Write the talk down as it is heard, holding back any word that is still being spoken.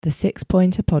The 6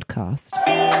 Pointer Podcast.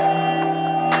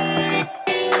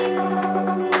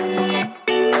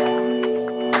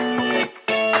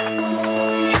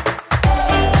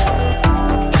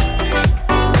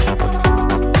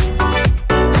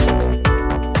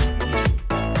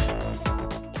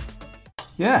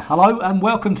 Yeah, hello and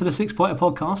welcome to the 6 Pointer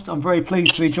Podcast. I'm very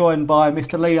pleased to be joined by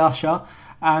Mr. Lee Usher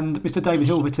and Mr. David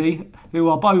Hilverty, who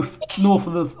are both north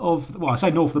of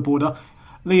the border.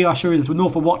 Lee Usher is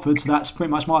north of Watford, so that's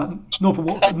pretty much my north of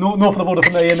the border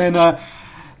for me. And then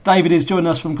David is joining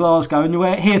us from Glasgow, and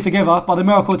we're here together by the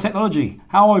miracle of technology.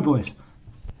 How are we, boys?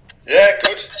 Yeah,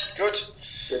 good. Good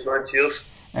man, cheers.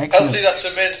 Excellent. Healthy, that's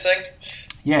the main thing.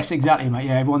 Yes, exactly, mate.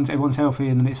 Yeah, everyone's healthy,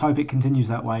 and let's hope it continues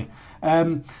that way.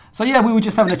 So yeah, we were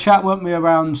just having a chat, weren't we,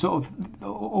 around sort of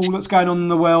all that's going on in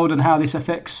the world and how this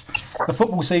affects the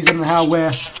football season and how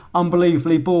we're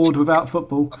unbelievably bored without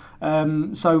football.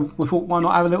 So we thought, why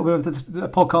not have a little bit of the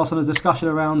podcast on a discussion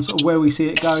around sort of where we see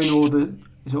it going or the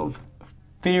sort of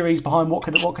theories behind what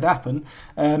could happen.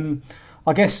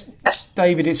 I guess,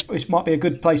 David, it might be a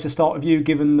good place to start with you,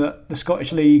 given that the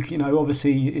Scottish League, you know,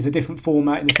 obviously is a different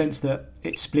format in the sense that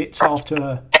it splits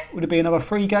after. Would it be another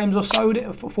 3 games or so? Would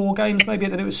it, 4 games maybe,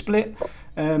 that it was split?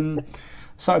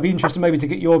 So it'd be interesting maybe to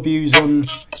get your views on,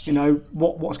 you know,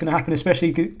 what's going to happen,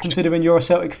 especially considering you're a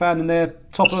Celtic fan and they're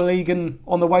top of the league and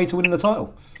on the way to winning the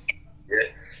title. Yeah.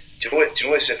 Do you know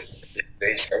what's the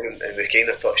nice thing, and we kind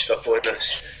of touched up on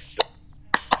this,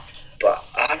 but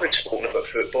I haven't spoken about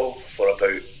football for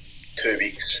about 2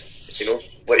 weeks, you know,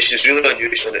 which is really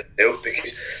unusual in itself,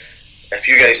 because if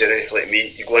you guys are anything like me,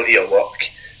 you go into your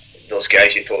work, those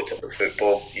guys you talked about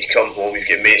football, you come home, you've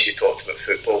got mates you talked about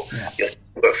football, You're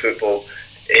talking about football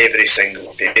every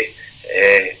single day.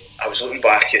 I was looking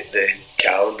back at the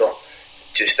calendar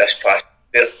just this past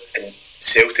year, and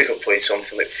Celtic have played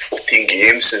something like 14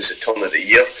 games since the turn of the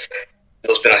year.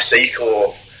 There's been a cycle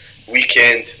of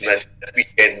weekend,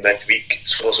 midweek,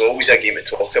 so there's always a game to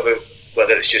talk about,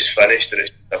 whether it's just finished or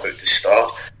it's about to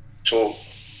start. So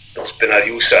there's been a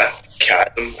real sort of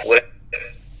chasm left,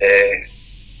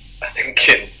 I think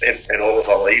in all of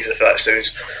our lives, if that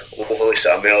sounds overly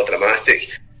sort of melodramatic.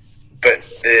 But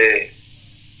the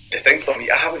thing for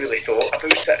me, I haven't really thought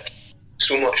about it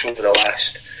so much over the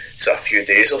last sort of few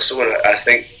days or so, and I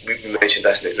think we mentioned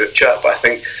this in the group chat, but I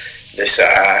think the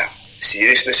sort of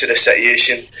seriousness of the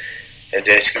situation has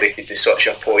escalated to such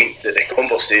a point that the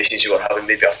conversations you were having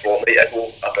maybe a fortnight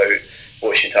ago about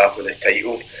what should happen with the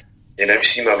title, they now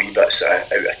seem a wee bit sort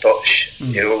of out of touch.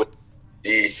 You know,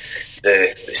 the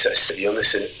sort of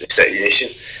severeness of the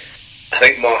situation. I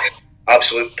think my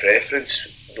absolute preference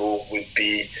though would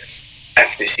be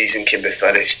if the season can be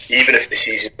finished, even if the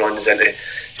season runs into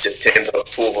September,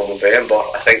 October, November.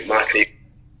 I think Matty,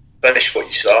 finish what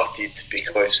you started,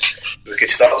 because we could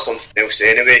start something else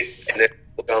anyway, and then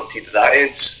we're guaranteed that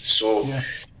ends. So I'm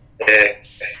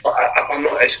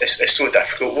not. It's so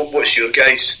difficult. What's your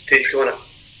guys' take on it?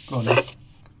 Go on, then.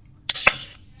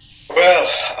 Well,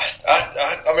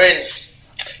 I mean,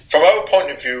 from our point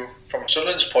of view, from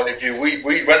Sunderland's point of view, we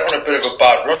went on a bit of a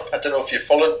bad run. I don't know if you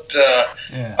followed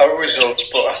our results,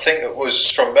 but I think it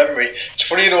was from memory. It's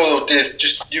funny, you know, though, Dave,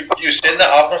 just you saying that,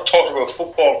 I've not talked about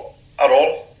football at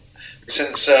all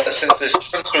since this, so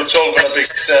it's all gone a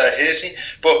bit hazy.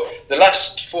 But the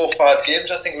last 4 or 5 games,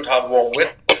 I think we'd had 1 win,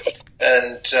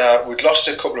 and we'd lost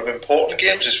a couple of important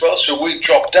games as well. So we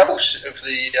dropped out of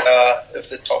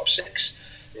the top 6.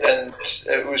 And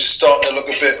it was starting to look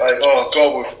a bit like, oh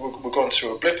God, we're going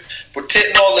through a blip. But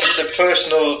taking all the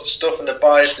personal stuff and the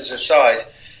biases aside,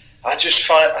 I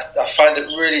find it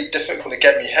really difficult to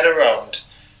get my head around.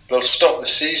 They'll stop the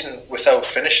season without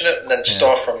finishing it and then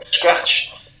start from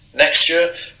scratch next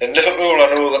year. In Liverpool, I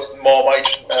know that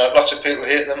Marmite, lots of people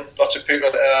hate them, lots of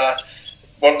people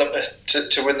want them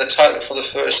to win the title for the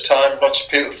first time. Lots of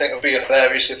people think it would be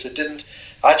hilarious if they didn't.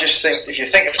 I just think, if you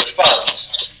think of the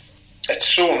fans, it's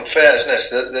so unfair, isn't it?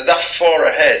 They're that far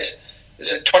ahead.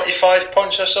 Is it 25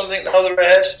 points or something now they're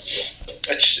ahead?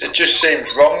 It just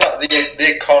seems wrong that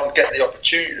they can't get the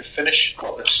opportunity to finish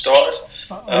what they've started.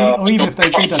 Or even if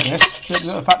they did, I guess,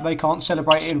 the fact they can't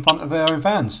celebrate it in front of their own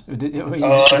fans.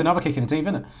 It's another kick in the teeth,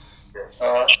 isn't it?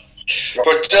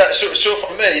 But so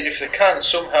for me, if they can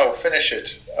somehow finish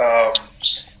it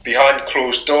behind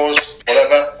closed doors,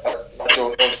 whatever, I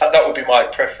don't know. That would be my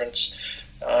preference.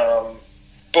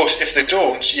 But if they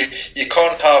don't, you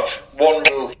can't have one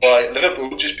rule by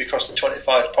Liverpool just because they're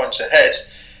 25 points ahead,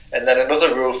 and then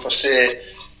another rule for, say,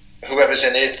 whoever's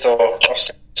in 8th or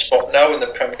 7th spot now in the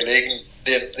Premier League,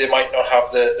 and they might not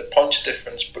have the points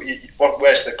difference, but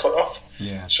where's the cut-off?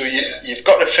 Yeah. So you've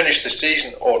got to finish the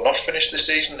season or not finish the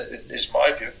season, is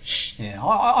my view. Yeah,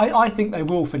 I think they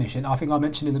will finish it. I think I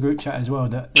mentioned in the group chat as well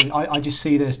that I just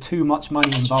see there's too much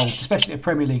money involved, especially at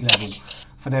Premier League level,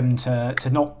 for them to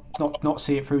not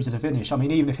see it through to the finish. I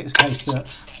mean, even if it's the case that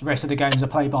the rest of the games are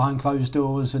played behind closed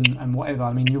doors and whatever.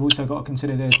 I mean, you've also got to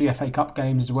consider there's the FA Cup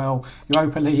games as well,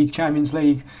 Europa League, Champions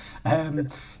League.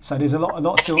 So there's a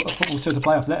lot still of football still to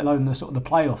play off, let alone the sort of the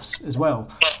playoffs as well.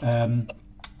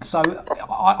 So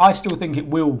I still think it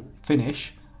will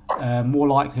finish. More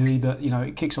likely that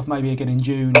it kicks off maybe again in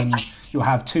June, and you'll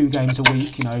have 2 games a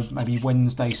week. Maybe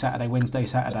Wednesday,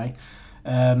 Saturday.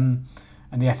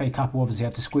 And the FA Cup will obviously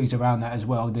have to squeeze around that as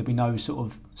well. There'll be no sort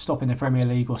of stopping the Premier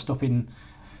League or stopping,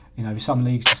 some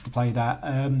leagues just to play that.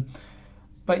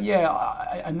 But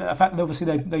yeah, and the fact that obviously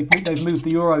they've moved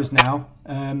the Euros now.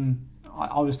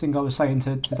 I was saying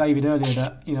to David earlier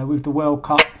that with the World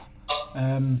Cup,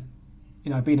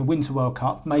 being a Winter World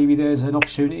Cup, maybe there's an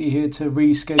opportunity here to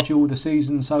reschedule the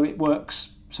season so it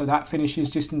works, so that finishes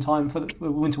just in time for the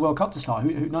Winter World Cup to start.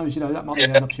 Who knows? That might be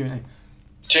an opportunity.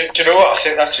 Do you know what? I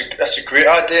think that's a great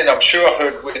idea, and I'm sure I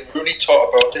heard Wayne Rooney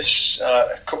talk about this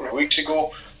a couple of weeks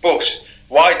ago. But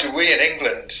why do we in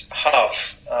England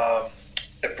have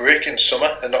a break in summer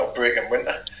and not a break in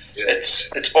winter? Yeah.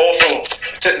 It's awful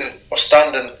sitting or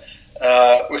standing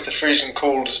with the freezing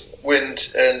cold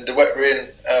wind and the wet rain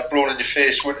blowing in your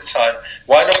face winter time.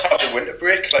 Why not have the winter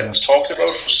break like we've talked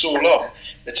about for so long?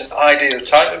 It's an ideal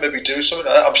time to maybe do something.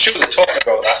 I'm sure they're talking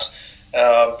about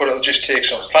that, but it'll just take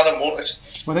some planning, won't it?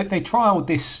 Well, they trialled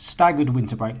this staggered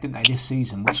winter break, didn't they, this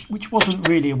season, which wasn't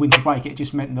really a winter break. It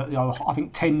just meant that I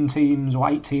think 10 teams or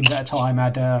 8 teams at a time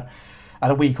had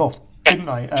a week off, didn't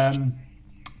they?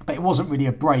 But it wasn't really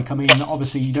a break. I mean,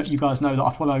 obviously, you guys know that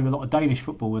I follow a lot of Danish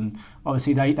football, and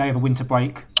obviously they have a winter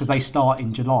break because they start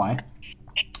in July.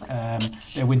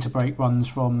 Their winter break runs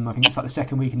from, I think it's like the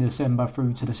second week in December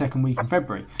through to the second week in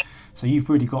February. So you've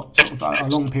really got sort of a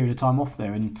long period of time off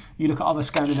there. And you look at other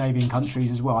Scandinavian countries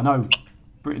as well. I know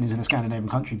Britain isn't a Scandinavian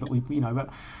country, but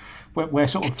we're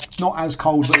sort of not as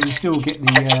cold, but we still get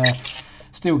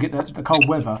the cold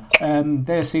weather.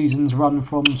 Their seasons run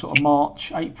from sort of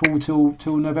March, April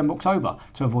till November, October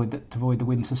to avoid the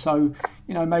winter. So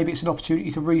maybe it's an opportunity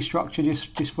to restructure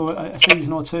just for a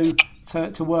season or two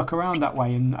to work around that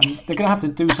way. And they're going to have to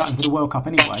do something for the World Cup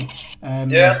anyway. I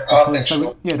think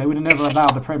so. Yeah, they would have never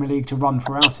allowed the Premier League to run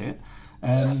throughout it.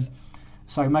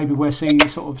 So maybe we're seeing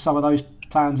sort of some of those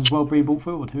plans as well being brought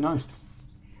forward. Who knows?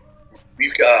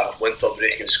 We've got a winter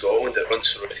break in Scotland that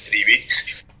runs for about 3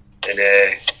 weeks. And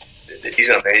the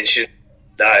reason I mentioned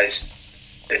that is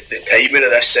the timing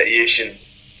of this situation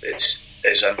is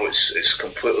I know it's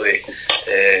completely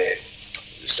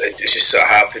it's just sort of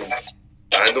happened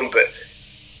random, but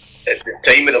at the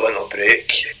time of the winter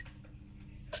break,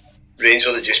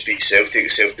 Rangers had just beat Celtic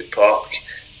at Celtic Park,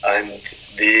 and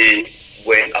they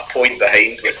went a point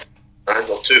behind with hand,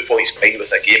 or 2 points behind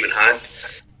with a game in hand.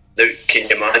 Now, can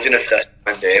you imagine if this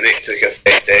pandemic took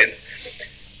effect then?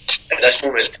 At this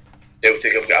moment,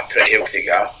 Celtic have got a pretty healthy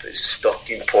gap. It's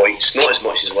 13 points, not as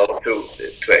much as Liverpool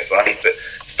at 25, but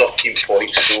 13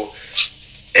 points. So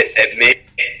it made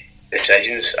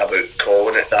decisions about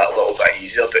calling it that a little bit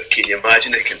easier. But can you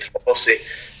imagine the controversy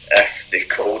if they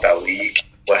called a league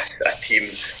with a team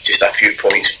just a few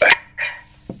points back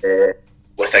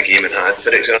with a game in hand,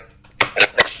 for example? And I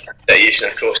think the situation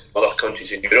across other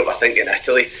countries in Europe, I think in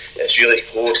Italy, it's really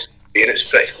close. Spain, it's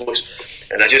pretty close.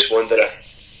 And I just wonder if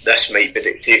this might be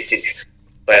dictated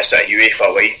by a sort of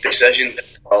UEFA-wide decision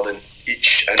rather than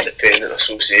each independent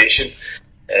association.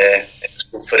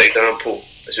 So for example,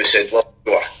 as we said,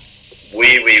 Liverpool are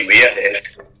way ahead,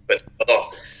 but other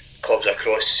clubs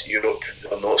across Europe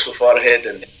are not so far ahead,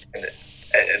 and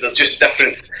they're just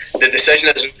different. The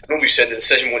decision is, I know we've said the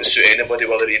decision won't suit anybody,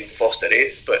 whether you're in first or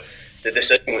eighth, but the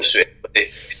decision won't suit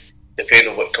anybody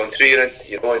depending on what country you're in,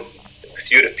 and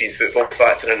with European football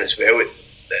factor in as well,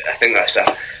 I think that's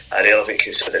a relevant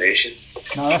consideration.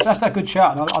 No, that's a good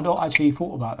shout. I've not actually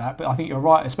thought about that, but I think you're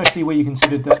right, especially where you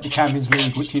consider the Champions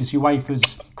League, which is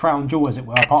UEFA's crown jewel, as it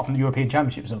were, apart from the European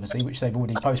Championships, obviously, which they've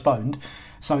already postponed.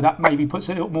 So that maybe puts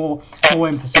a little more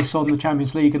emphasis on the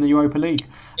Champions League and the Europa League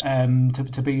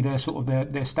to be their sort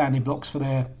of their standing blocks for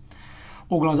their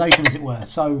organisation, as it were.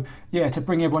 So yeah, to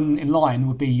bring everyone in line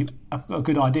would be a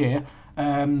good idea.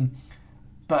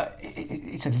 But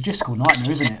it's a logistical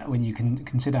nightmare, isn't it? When you can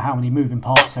consider how many moving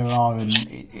parts there are, and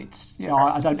it's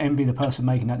I don't envy the person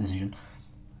making that decision.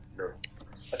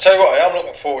 I tell you what, I am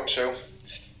looking forward to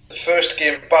the first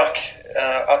game back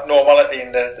at normality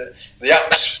in the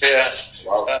atmosphere.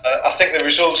 Wow. I think the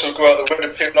results will go out the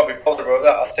window. People not be bothered about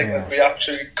that. I think there'll be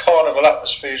absolutely carnival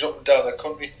atmospheres up and down the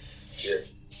country.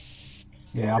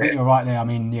 Yeah, I think you're right there. I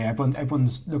mean, yeah,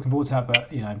 everyone's looking forward to that, but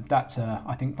that's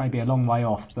I think maybe a long way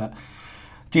off. But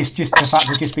just the fact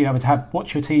of just being able to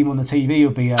watch your team on the TV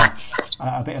would be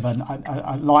a bit of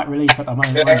a light relief at the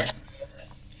moment. Wouldn't it?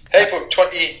 Hey, but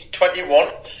 2021,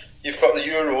 you've got the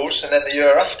Euros, and then the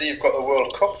year after you've got the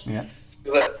World Cup. Yeah.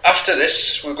 So after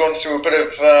this, we're going through a bit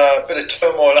of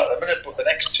turmoil at the minute, but the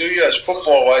next 2 years,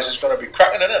 football-wise, is going to be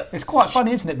cracking, isn't it? It's quite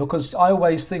funny, isn't it? Because I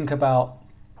always think about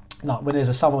when there's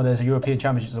a European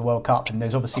Championships, a World Cup, and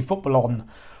there's obviously football on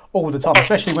all the time,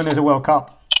 especially when there's a World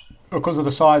Cup, because of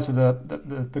the size of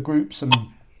the groups and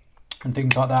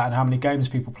things like that, and how many games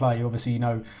people play. Obviously,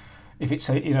 if it's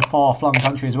in a far-flung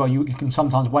country as well, you can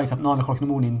sometimes wake up 9 o'clock in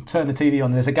the morning, turn the TV on,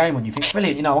 and there's a game on. You think,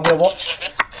 brilliant, I'm going to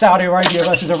watch Saudi Arabia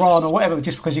versus Iran or whatever,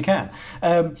 just because you can.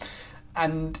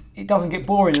 And it doesn't get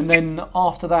boring. And then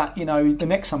after that, the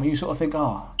next summer, you sort of think,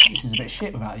 this is a bit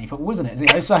shit without any football, isn't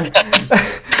it? So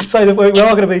we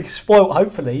are going to be spoilt,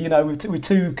 hopefully, with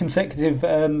 2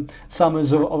 consecutive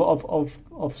summers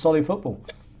of solid football.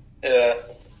 Yeah.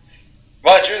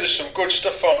 Mind you, there's some good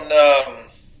stuff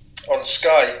on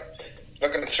Sky.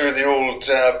 Looking through the old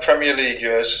Premier League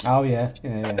years. Oh yeah.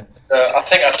 I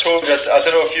think I told you. I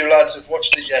don't know if you lads have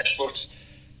watched it yet, but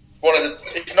one of the,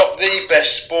 if not the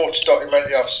best sports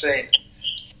documentary I've seen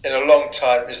in a long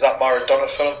time is that Maradona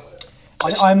film.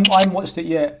 I haven't watched it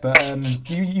yet, but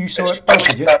you saw it both,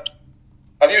 did you?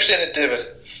 Have you seen it, David?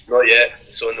 Not yet.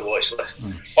 It's on the watch list.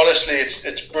 Honestly,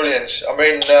 it's brilliant. I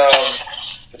mean,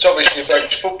 it's obviously about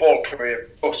his football career,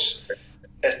 but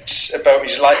it's about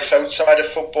his life outside of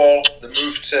football. The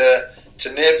move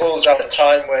to Naples at a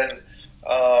time when,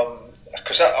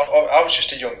 because I was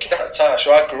just a young kid at the time,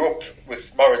 so I grew up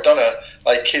with Maradona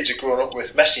like kids are growing up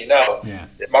with Messi now. Yeah.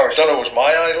 Maradona was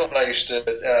my idol, and I used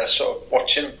to sort of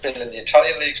watch him in the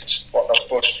Italian leagues and whatnot.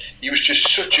 But he was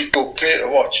just such a good player to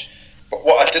watch. But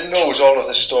what I didn't know was all of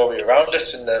the story around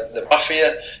it, and the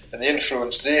mafia and the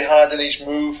influence they had in his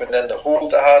move, and then the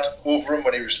hold they had over him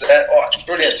when he was there.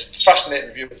 Brilliant,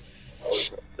 fascinating view.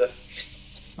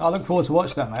 I look forward to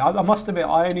watching that, mate. I must admit,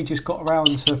 I only just got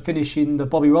around to finishing the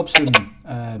Bobby Robson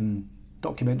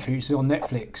documentary, which is on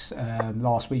Netflix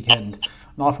last weekend,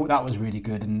 and I thought that was really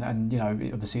good. And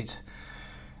obviously it's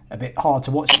a bit hard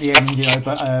to watch at the end,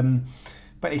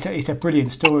 but it's a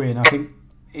brilliant story, and I think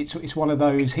it's one of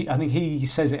those. I think he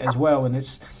says it as well, and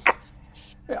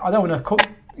I don't want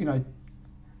to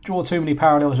draw too many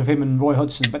parallels with him and Roy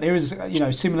Hodgson, but there is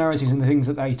similarities in the things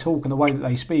that they talk and the way that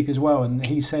they speak as well. And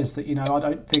he says that I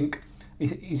don't think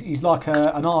he's like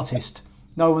an artist.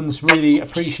 No one's really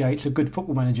appreciates a good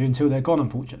football manager until they're gone,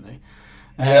 unfortunately.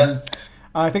 And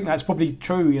I think that's probably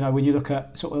true. When you look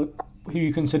at sort of who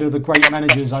you consider the great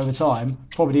managers over time,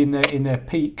 probably in their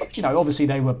peak. Obviously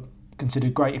they were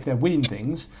considered great if they're winning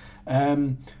things,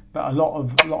 but a lot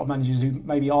of managers who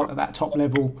maybe aren't at that top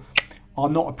level are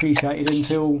not appreciated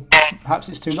until perhaps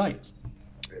it's too late.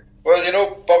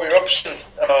 Well, Bobby Robson,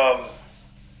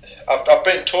 I've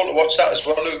been told to watch that as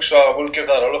well, Luke, so I will give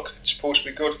that a look. It's supposed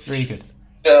to be good. Really good.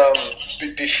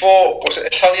 Before, was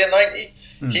it Italian 90?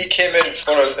 He came in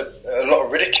for a lot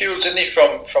of ridicule, didn't he,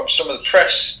 from some of the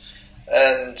press,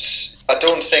 and I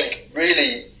don't think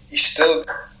really he still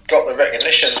got the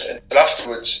recognition until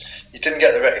afterwards. He didn't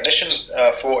get the recognition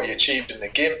for what he achieved in the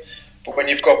game. But when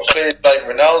you've got players like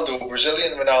Ronaldo,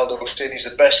 Brazilian Ronaldo, saying he's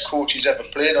the best coach he's ever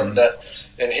played under,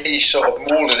 and he sort of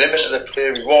moulded him into the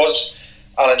player he was.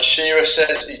 Alan Shearer said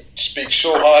he speaks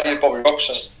so highly of Bobby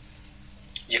Robson.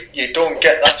 You don't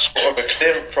get that sort of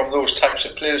acclaim from those types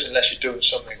of players unless you're doing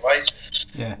something right.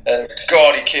 Yeah. And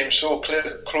God, he came so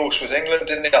close with England,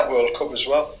 didn't he, that World Cup as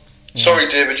well? Yeah. Sorry,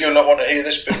 David, you'll not want to hear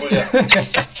this bit, will you?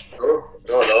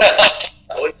 No.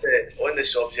 On the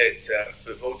subject of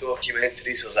football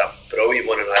documentaries, there's a brilliant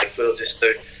one on iPlayer just now,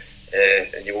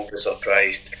 and you won't be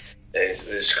surprised.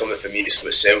 It's coming from me, it's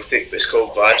with Celtic, but it's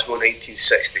called Glasgow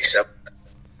 1967.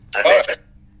 And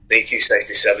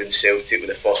 1967 Celtic were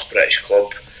the first British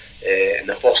club and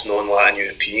the first non-Latin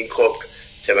European club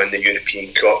to win the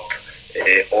European Cup.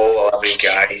 All 11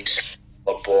 guys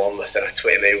were born within a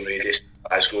 20-mile radius of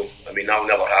Glasgow. I mean, that'll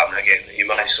never happen again. You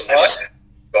manage to win the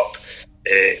Cup.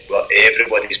 But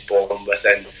everybody's born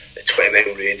within the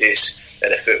 20-mile radius of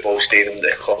the football stadium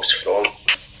that the club's from.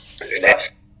 And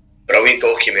it's a brilliant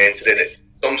documentary that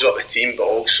sums up the team, but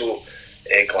also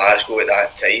Glasgow at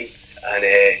that time. And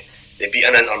they beat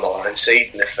an Inter Milan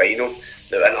side in the final.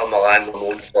 The Inter Milan were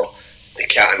known for the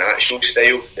catenaccio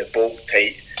style, the bolt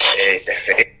tight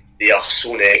defence. they are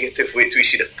so negative. Wait till you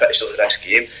see the pictures of this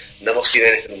game. Never seen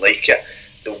anything like it.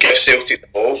 They'll give Celtic the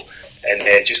ball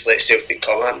and just let Celtic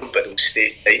come at them, but they'll stay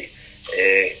tight.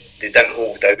 They didn't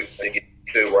hold out. They get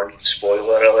 2-1,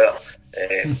 spoiler alert.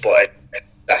 But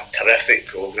a terrific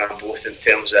programme, both in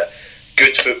terms of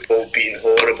good football beating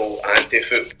horrible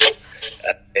anti-football,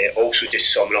 also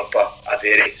just summing up a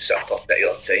very sort of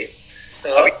particular time.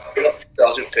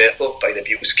 Sergeant Pepper by the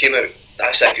Beatles came out.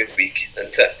 That's a good week.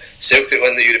 And Celtic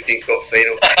won the European Cup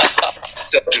final.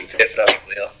 Sergeant Pepper, a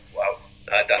player. Wow.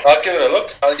 I'll give it a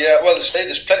look.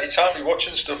 There's plenty of time to be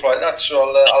watching stuff like that, so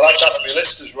I'll add that to my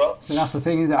list as well. So that's the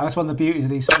thing, isn't it? That's one of the beauties of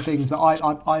these sort of things, that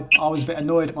I was a bit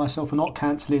annoyed at myself for not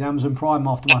cancelling Amazon Prime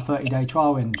after my 30-day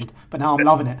trial ended, but now I'm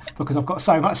loving it because I've got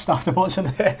so much stuff to watch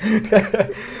on there.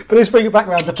 But let's bring it back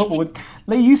around to football.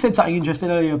 Lee, you said something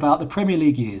interesting earlier about the Premier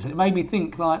League years. It made me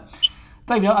think, like,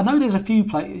 David, I know there's a few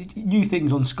new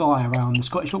things on Sky around the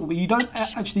Scottish football, but you don't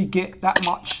actually get that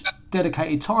much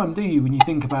dedicated time, do you, when you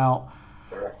think about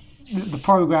the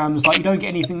programmes? Like, you don't get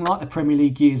anything like the Premier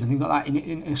League years and things like that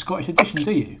in a Scottish edition,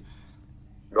 do you?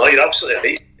 No, you're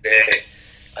absolutely right.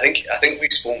 I think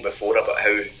we've spoken before about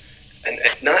how, and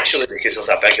naturally because there's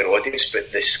a bigger audience, but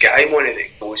the Sky money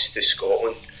that goes to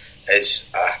Scotland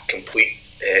is a complete,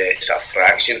 it's a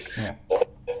fraction of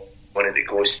money that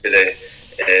goes to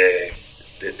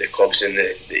the clubs in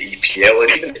the EPL or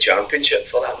even the Championship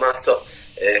for that matter.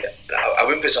 I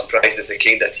wouldn't be surprised if the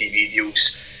kind of TV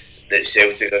deals that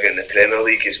Celtic are getting in the Premier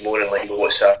League is more in line with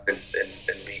what's happening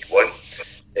in League One.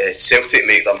 Celtic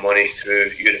make their money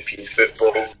through European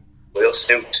football, player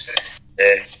sales.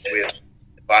 Where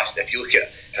the past, if you look at,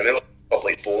 I remember a club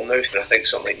like Bournemouth, and I think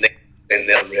something like 9%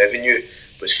 of their revenue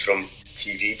was from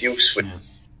TV deals, which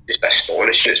is just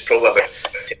astonishing. It's probably about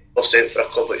 10% for a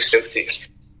club like Celtic.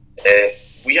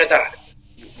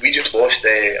 We just lost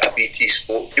a BT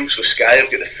Sport deal, so Sky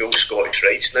have got the full Scottish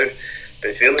rights now. But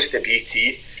in fairness to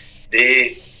BT,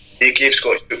 they gave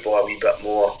Scottish football a wee bit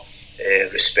more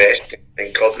respect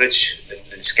and coverage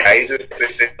than Sky do,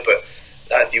 but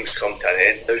that deal's come to an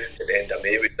end now at the end of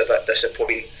May, which is a bit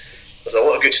disappointing. There's a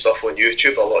lot of good stuff on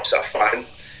YouTube, a lot of fan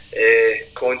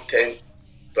content,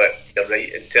 but you're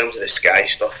right, in terms of the Sky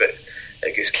stuff,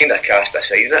 it gets kind of cast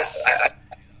aside.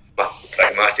 From a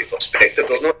pragmatic perspective,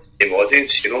 there's not the same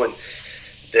audience, you know, and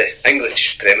the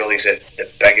English Premier League is the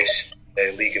biggest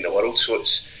league in the world, so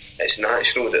it's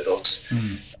natural that there's a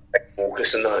big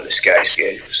focus on that in the Sky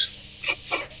schedules.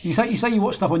 You say you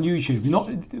watch stuff on YouTube.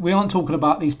 We aren't talking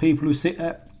about these people who sit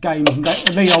at games and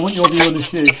Lee, I want your view on this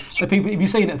view. The people, have you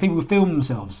seen it? The people who film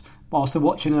themselves whilst they're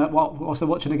watching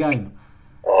a game.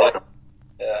 Oh,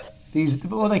 yeah. These,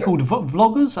 what are they called?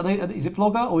 Vloggers? Is it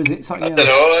vlogger or is it something else? I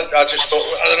don't know. I just thought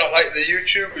I don't like the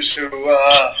YouTubers who.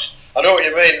 I know what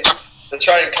you mean. They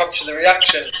try and capture the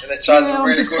reaction, and it's either a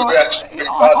really good reaction or really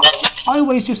bad one. I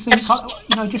always just think,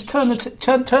 just turn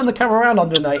the camera around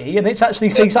 180, and it's actually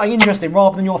seeing something interesting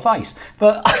rather than your face.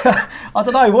 But I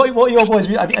don't know. What are your boys?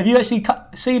 Have you actually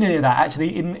seen any of that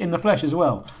actually in the flesh as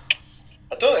well?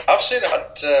 I don't think I've seen it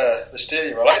at the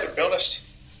stadium. I like to be honest.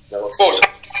 No,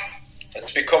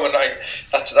 it's becoming like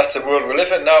that's the world we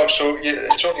live in now. So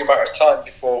it's only a matter of time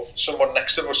before someone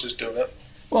next to us is doing it.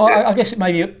 Well, I guess it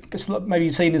maybe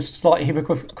seen as slightly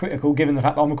hypocritical given the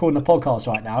fact that I'm recording a podcast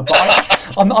right now.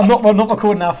 But I'm not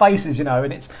recording our faces,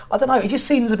 and it's, I don't know. It just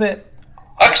seems a bit.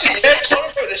 Actually,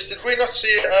 talking about this, did we not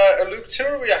see a Luke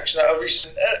Tyrrell reaction at a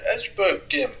recent Edinburgh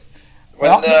game?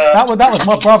 When, that was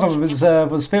my brother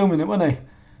was filming it, wasn't he?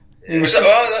 That's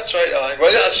right.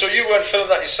 Well, yeah, so you weren't filming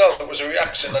that yourself. It was a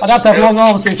reaction. I'd have to have long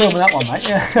arms to be filming that one, mate.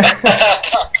 Yeah.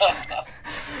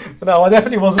 No, I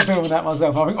definitely wasn't filming that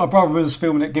myself. I think my brother was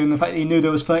filming it, given the fact that he knew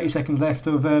there was 30 seconds left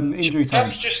of injury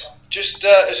time. Just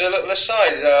as a little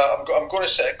aside, I'm going to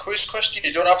set a quiz question.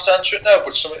 You don't have to answer it now,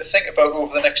 but something to think about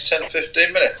over the next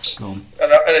 10-15 minutes. And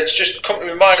it's just come to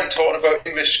my mind talking about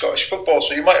English-Scottish football,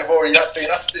 so you might have already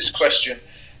been asked this question.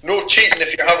 No cheating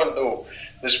if you haven't, though.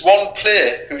 There's one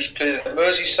player who's played in a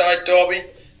Merseyside derby,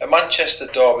 a Manchester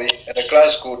derby, and a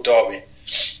Glasgow derby.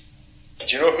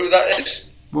 Do you know who that is?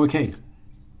 Roy Keane.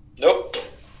 Nope.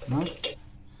 No.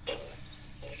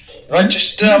 Right,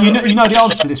 just you know the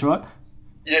answer to this, right?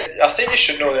 Yeah, I think you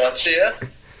should know the answer. Yeah.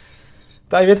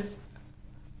 David.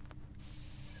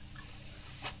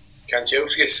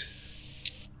 Kanchelskis.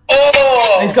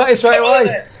 Oh! He's got it straight away.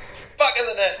 Back of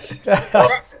the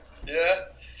net. Yeah.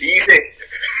 Easy.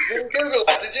 You didn't Google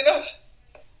that, did you not?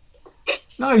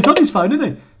 No, he's on his phone,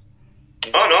 isn't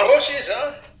he? No. Of course he is,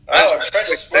 huh?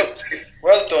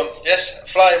 Well done. Yes,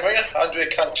 flying winger, Andrei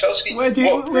Kanchelski. Where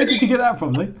did you get that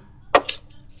from, Lee?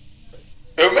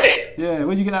 Who, me? Yeah,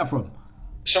 where'd you get that from?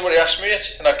 Somebody asked me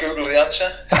it, and I googled the answer.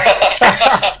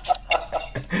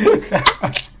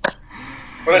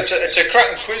 But it's a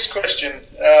cracking quiz question.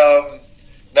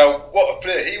 Now, what a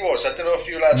player he was! I don't know if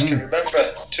you lads can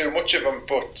remember too much of him,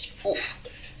 but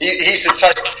he's the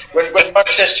type. When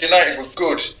Manchester United were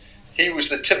good, he was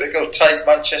the typical type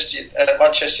Manchester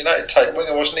United type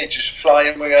winger, wasn't he? Just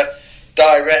flying winger,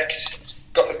 direct,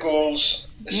 got the goals,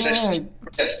 assists.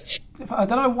 Yeah. I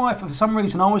don't know why. For some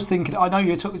reason, I was thinking. I know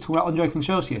you're talking about Andre from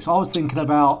Chelsea, so I was thinking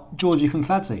about Georgie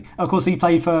Concladze. Of course, he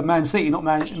played for Man City, not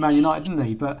Man United, didn't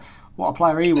he? But what a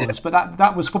player he was. But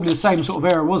that was probably the same sort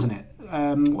of era, wasn't it?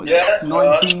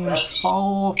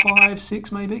 1904, 5,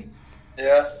 6 maybe.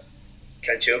 Yeah.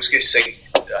 Kanchelski's saying,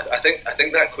 I think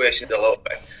that question's a little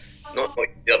bit not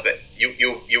easier, but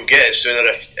you'll get it sooner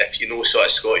if you know sort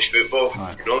of Scottish football.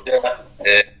 Right. You know.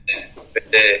 Yeah.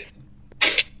 But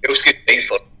Kanchelski signed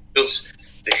for Rangers.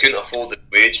 They couldn't afford the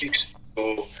wages,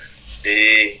 so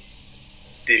they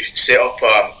set up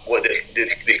what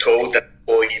they called an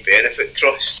employee benefit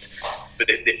trust, but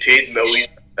they paid millions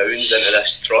of pounds into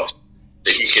this trust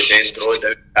that he could then draw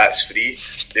down tax free.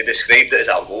 They described it as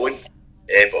a loan,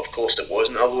 but of course it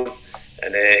wasn't a loan.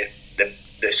 And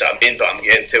the sort of main bit I'm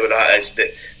getting to with that is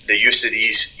that the use of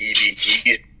these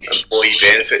EBTs, employee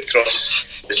benefit trusts,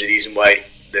 was the reason why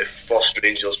the first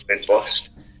Rangers went bust,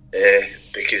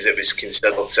 because it was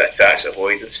considered tax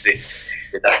avoidance. They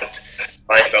had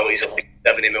liabilities of like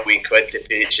 70 million quid to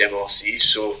pay HMRC.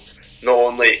 So not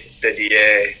only did he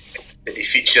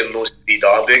feature in those 3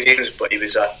 derby games, but he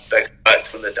was a big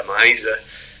factor in the demise of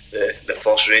the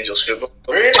first Rangers football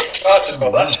club. Really? I didn't know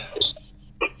that.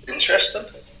 Interesting.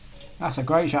 That's a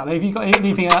great shout. Have you got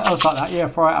anything else like that? Yeah,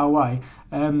 throw it our way.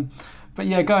 But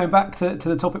yeah, going back to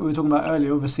the topic we were talking about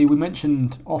earlier, obviously we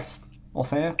mentioned off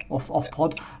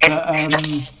pod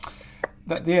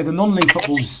that the non-league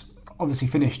football's obviously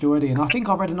finished already, and I think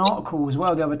I read an article as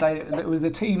well the other day that it was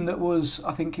the team that was,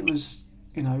 I think it was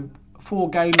 4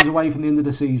 games away from the end of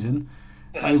the season.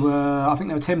 They were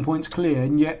 10 points clear,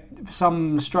 and yet for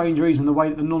some strange reason, the way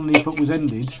that the non-league football's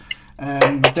ended,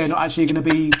 they're not actually going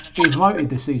to be promoted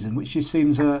this season, which just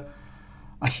seems a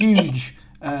huge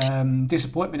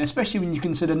disappointment, especially when you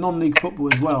consider non-league football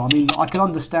as well. I mean, I can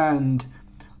understand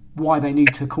why they need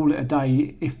to call it a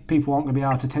day if people aren't going to be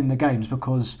able to attend the games,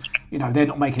 because they're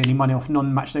not making any money off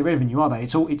non-match day revenue, are they?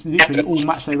 It's literally all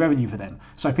match day revenue for them.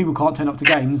 So if people can't turn up to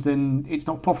games, then it's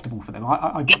not profitable for them.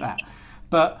 I get that,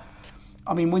 but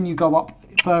I mean, when you go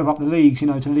further up the leagues,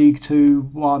 to League 2,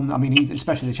 1, I mean,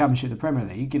 especially the Championship, the Premier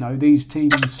League, these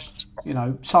teams,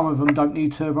 some of them don't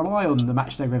need to rely on the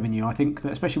match day revenue. I think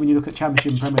that especially when you look at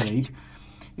Championship and Premier League,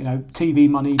 TV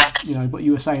money, what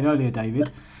you were saying earlier,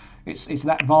 David, it's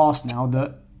that vast now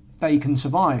that they can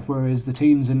survive, whereas the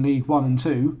teams in League 1 and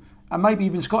 2, and maybe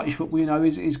even Scottish football,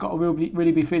 is got to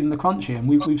really be feeling the crunch here. And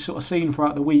we've sort of seen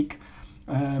throughout the week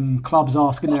clubs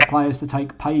asking their players to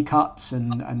take pay cuts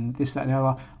and this, that and the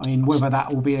other. I mean, whether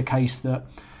that will be a case that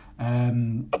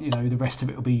the rest of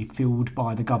it will be fueled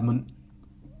by the government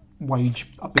wage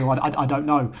bill, I don't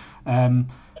know.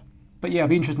 But yeah, it'd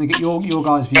be interesting to get your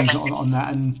guys' views on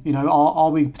that. And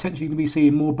are we potentially going to be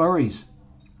seeing more buries?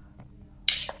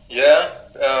 Yeah,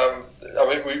 I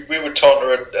mean, we were talking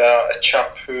to a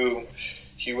chap who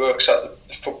he works at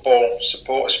the Football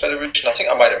Supporters Federation. I think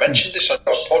I might have mentioned this on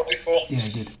our pod before. Yeah,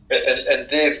 you did. And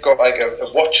they've got like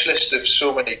a watch list of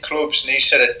so many clubs, and he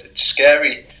said it's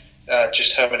scary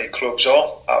just how many clubs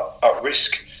are at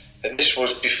risk. And this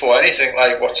was before anything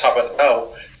like what's happened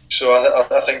now. So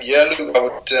I think, Luke,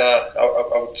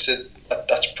 I would say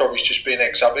that's probably just been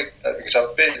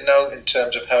exacerbated now in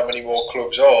terms of how many more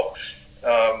clubs are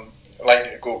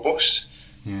likely to go bust.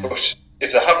 Yeah. But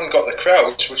if they haven't got the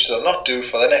crowds, which they'll not do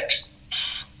for the next,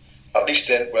 at least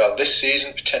this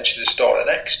season, potentially the start of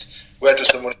next, where does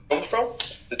the money come from?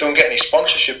 They don't get any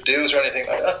sponsorship deals or anything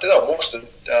like that, do they? Most of them,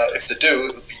 if they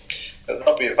do, it'll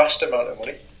not be a vast amount of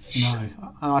money. No,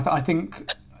 I think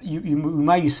you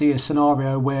may see a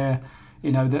scenario where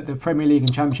that the Premier League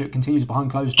and Championship continues behind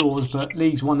closed doors, but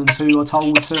Leagues 1 and 2 are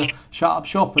told to shut up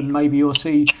shop, and maybe you'll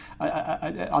see.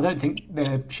 I don't think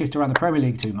they're shift around the Premier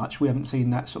League too much. We haven't seen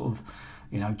that sort of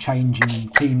change in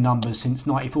team numbers since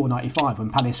 94-95 when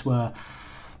Palace were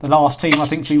the last team, I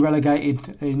think, to be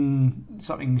relegated in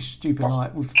something stupid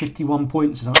like with 51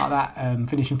 points or something like that,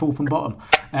 finishing fourth from bottom.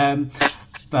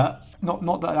 But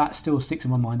not that still sticks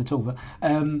in my mind at all.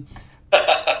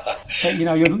 But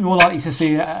you're more likely to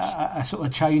see a sort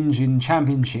of change in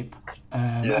Championship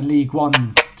and League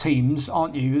 1 teams,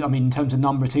 aren't you? I mean, in terms of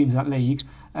number of teams in that league.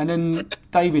 And then,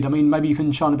 David, I mean, maybe you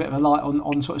can shine a bit of a light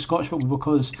on sort of Scottish football,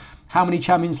 because how many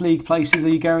Champions League places are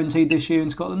you guaranteed this year in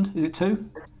Scotland? Is it 2?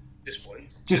 Just one.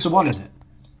 Just the one, is it?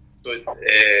 So,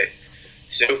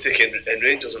 Celtic and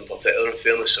Rangers in particular, in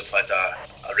fairness, have had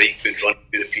a right good run of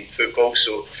European football.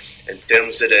 So, in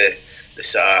terms of the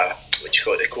what you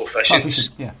call it, the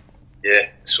coefficients,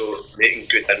 so making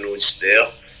good inroads there.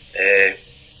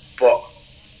 But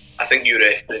I think you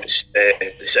referenced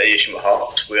the situation with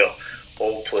Hearts, where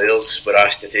all players were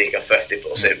asked to take a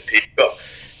 50% pay cut,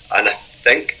 and I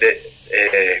think that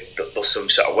there's some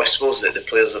sort of whispers that the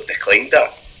players have declined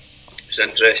that. It's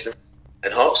interesting.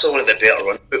 And Hearts are one of the better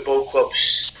run football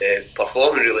clubs,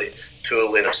 performing really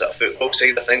poorly in a sort of football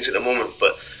side of things at the moment,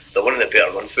 but they're one of the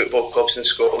better run football clubs in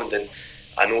Scotland. And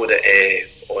I know that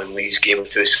on Lee's Game of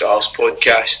Two Scars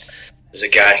podcast, there's a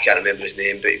guy, I can't remember his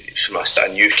name, but he's from a sort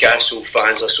of Newcastle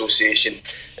Fans Association,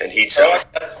 and he'd sort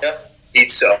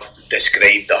of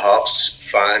described the Hearts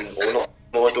fan owner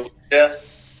model. Yeah,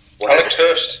 Alex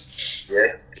Hurst.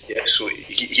 Yeah. So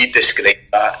he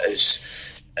described that as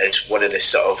one of the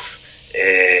sort of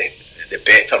the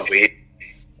better way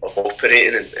of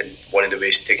operating, and one of the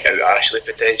ways to take out Ashley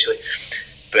potentially.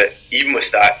 But even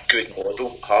with that good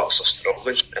model, Hearts are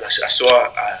struggling. And I saw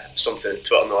something on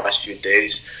Twitter in the last few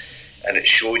days, and it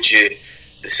showed you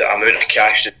the sort of amount of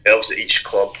cash reserves that each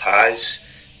club has,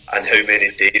 and how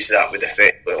many days that would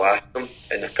effectively last them.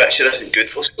 And the picture isn't good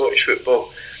for Scottish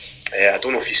football. I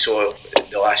don't know if you saw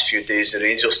the last few days, the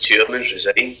Rangers chairman's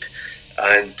resigned,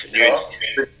 and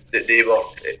news that they were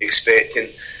expecting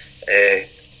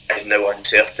is now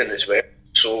uncertain as well.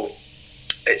 So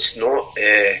it's not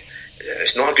a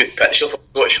good picture for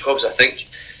Scottish clubs. I think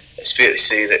it's fair to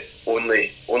say that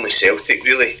only Celtic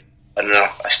really are in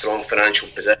a strong financial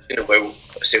position, and while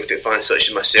Celtic fans such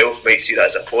as myself might see that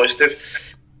as a positive,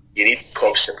 you need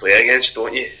clubs to play against,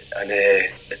 don't you? And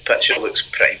the picture looks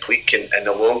pretty bleak, and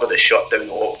the longer the shutdown,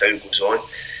 the lockdown goes on,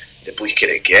 the bleaker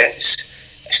it gets.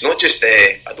 It's not just,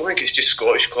 I don't think it's just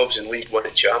Scottish clubs in League One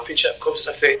and Championship clubs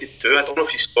that are affected too. I don't know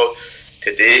if you saw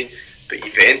today, but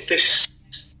Juventus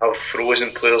have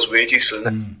frozen players' wages for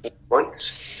the next 4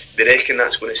 months. They reckon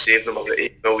that's going to save them about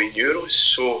 €8 million.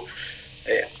 So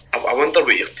I wonder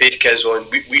what your take is on,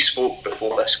 we spoke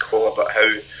before this call about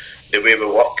how the way we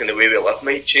work and the way we live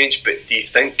might change, but do you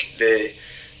think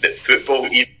that football,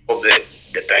 even of the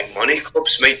big money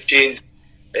clubs, might change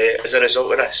as a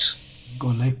result of this? Go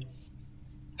on, Lee.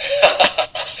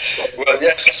 Well,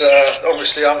 yes,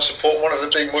 obviously I'm supporting one of the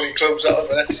big money clubs at the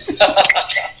minute.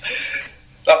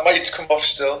 That might come off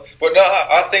still, but no,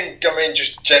 I think,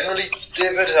 just generally,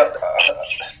 David,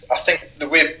 I think the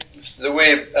way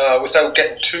without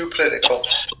getting too political,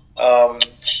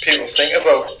 people think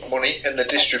about money and the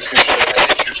distribution.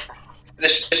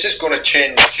 This is going to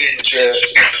change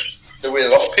the way a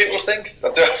lot of people think.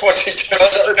 What's he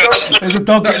doing? There's a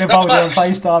dog getting involved on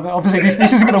FaceTime. Obviously,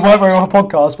 this isn't going to work very well on a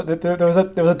podcast, but there was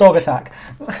a dog attack.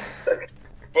 But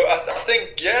I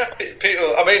think,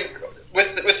 people.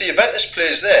 With the Juventus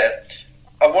players there,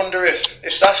 I wonder if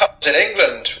that happens in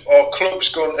England, or clubs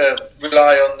going to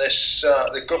rely on this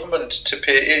the government to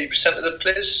pay 80% of the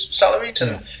players' salaries,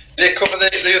 and they cover the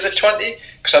other 20%.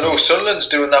 Because I know Sunderland's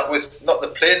doing that with not the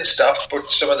playing staff, but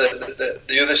some of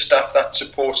the other staff that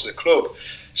supports the club.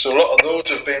 So a lot of those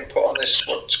have been put on this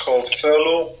what's called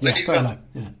furlough leave.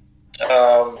 And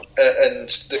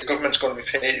the government's going to be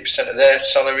paying 80% of their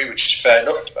salary, which is fair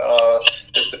enough.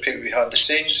 The people behind the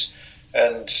scenes,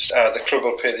 and the club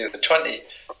will pay the other 20%.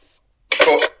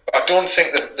 But I don't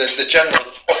think that the general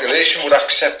population would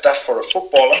accept that for a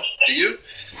footballer. Do you?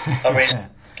 I mean,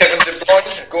 Kevin De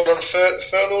Bruyne going on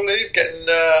furlough leave, getting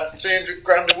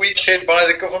 $300,000 a week paid by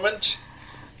the government.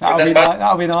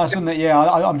 That'll be nice, wouldn't it? Yeah,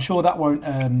 I'm sure that won't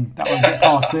get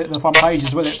past the front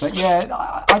pages, will it? But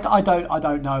yeah, I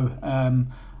don't know.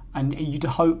 And you'd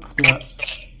hope that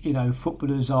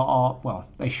footballers are well,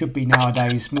 they should be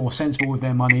nowadays more sensible with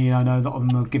their money. I know a lot of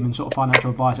them are given sort of financial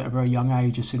advice at a very young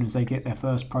age as soon as they get their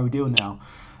first pro deal now.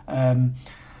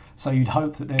 So you'd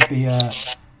hope that there'd be a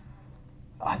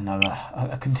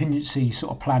contingency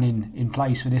sort of planning in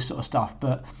place for this sort of stuff.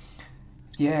 But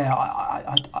yeah,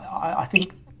 I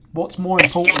think what's more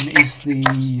important is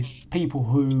the people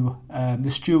who, the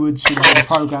stewards, the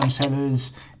program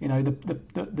sellers,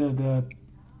 the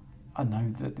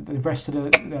rest of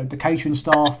the catering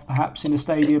staff, perhaps in the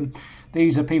stadium.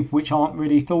 These are people which aren't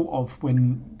really thought of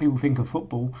when people think of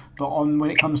football. But when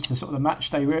it comes to sort of the match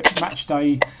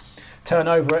day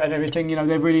turnover and everything,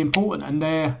 they're really important. And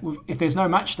if there's no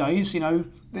match days, they're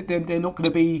not going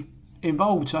to be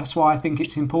involved. So that's why I think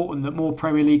it's important that more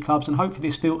Premier League clubs, and hopefully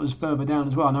this filters further down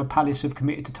as well. I know Palace have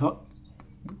committed to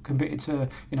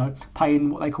paying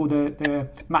what they call their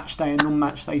match day and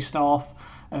non-match day staff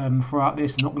throughout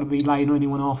this. They're not going to be laying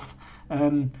anyone off.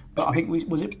 But I think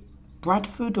was it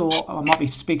Bradford, or I might be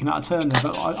speaking out of turn there,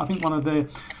 but I think one of the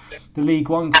League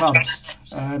One clubs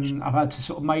I've had to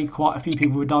sort of make quite a few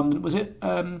people redundant. Was it?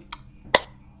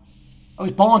 It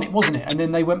was Barnet, wasn't it? And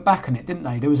then they went back on it, didn't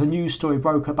they? There was a news story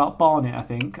broke about Barnet, I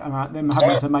think, about them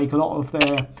having to make a lot of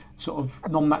their sort of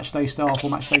non-match day staff or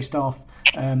match day staff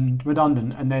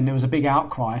redundant, and then there was a big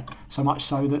outcry, so much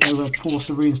so that they were forced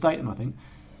to reinstate them, I think.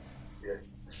 Yeah.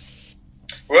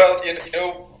 Well, you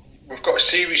know, we've got a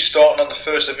series starting on the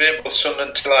 1st of April,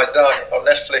 Sunderland Till I Die, on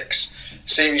Netflix.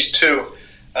 Series 2.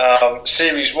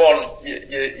 Series 1,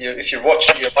 if you've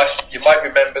watched it, you might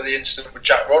remember the incident with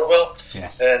Jack Rodwell.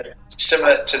 Yes. And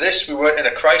similar to this, we weren't in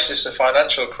a crisis, a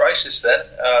financial crisis then.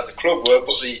 The club were,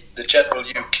 but the general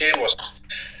UK wasn't.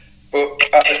 But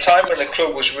at the time when the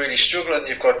club was really struggling,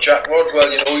 you've got Jack Rodwell,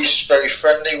 you know, he's very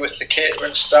friendly with the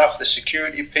catering staff, the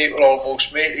security people,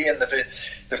 almost matey, and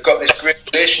they've got this great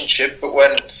relationship. But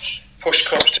when push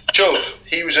comes to shove,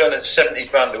 he was earning 70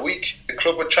 grand a week. The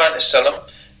club were trying to sell him.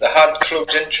 They had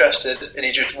clubs interested, and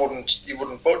he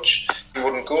wouldn't budge, he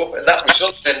wouldn't go, and that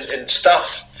resulted in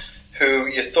staff who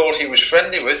you thought he was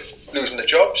friendly with losing their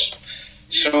jobs.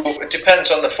 So it depends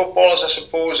on the footballers, I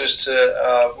suppose, as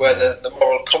to where the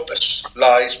moral compass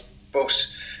lies. But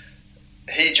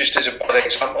he just is a bad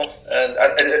example, and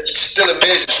it still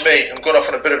amazes me. I'm going off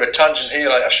on a bit of a tangent here.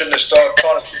 Like, I shouldn't have started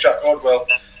talking to Jack Rodwell.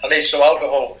 I need some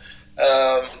alcohol.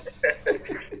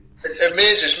 It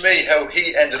amazes me how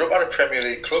he ended up at a Premier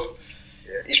League club.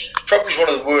 Yeah. He's probably one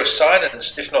of the worst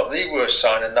signings, if not the worst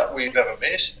signing that we've ever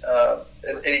made.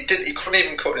 And he couldn't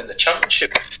even cut it in the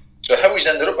Championship. So how he's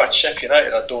ended up at Sheffield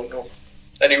United, I don't know.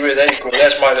 Anyway, there you go.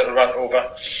 There's my little rant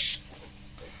over.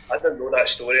 I didn't know that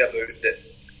story about that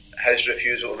his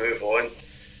refusal to move on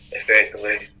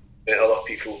effectively made other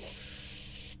people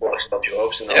lost their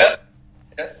jobs and that.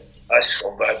 Yeah. That's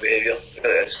scumbag behaviour. It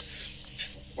is.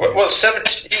 Well, he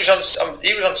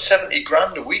was on 70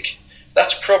 grand a week.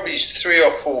 That's probably 3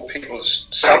 or 4 people's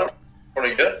salary for a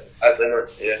year. I don't know,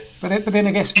 yeah. But then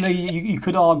I guess, Lee, you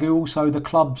could argue also the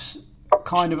club's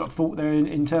kind of at fault there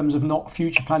in terms of not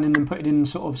future planning and putting in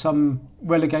sort of some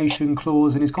relegation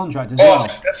clause in his contract as well.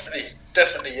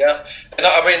 Definitely, yeah. And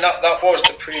I mean that was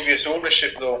the previous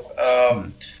ownership though.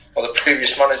 Or the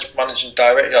previous managing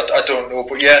director, I don't know,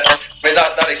 but yeah, I mean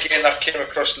that came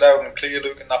across loud and clear.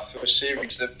 Look, in that first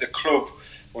series, the club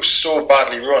was so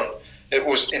badly run, it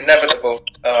was inevitable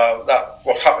that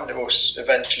what happened to us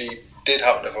eventually did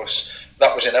happen to us.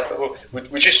 That was inevitable.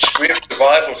 We just scraped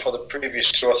survival for the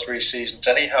previous 2 or 3 seasons,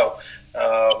 anyhow.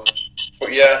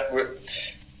 But yeah,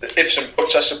 the ifs and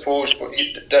buts, I suppose. But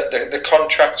the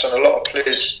contracts on a lot of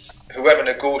players, whoever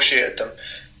negotiated them,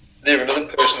 they're another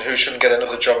person who shouldn't get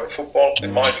another job in football,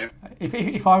 in my view.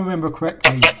 If I remember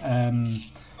correctly,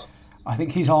 I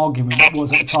think his argument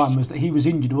was at the time was that he was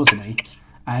injured, wasn't he?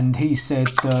 And he said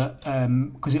that,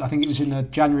 because I think it was in the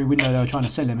January window they were trying to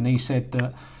sell him, and he said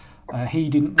that he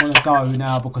didn't want to go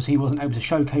now because he wasn't able to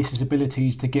showcase his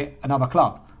abilities to get another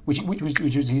club, which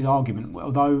was his argument.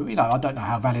 Although, you know, I don't know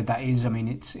how valid that is. I mean,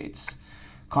 it's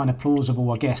kind of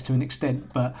plausible, I guess, to an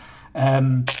extent, but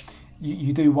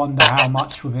you do wonder how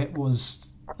much of it was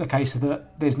the case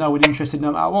that there's no one interested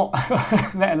no matter what,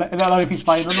 let alone if he's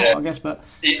playing or not, I guess. But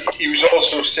he was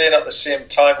also saying at the same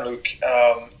time, Luke,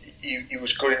 he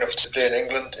was good enough to play in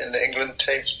England, in the England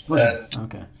team,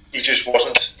 and he just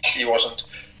wasn't. He wasn't.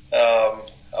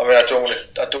 I mean, I don't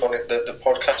want the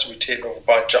podcast to be taken over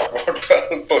by Jack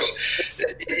Rodwell, but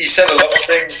he said a lot of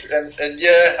things, and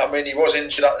yeah, I mean, he was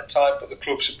injured at the time, but the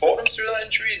club supported him through that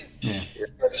injury,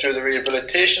 and through the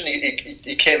rehabilitation.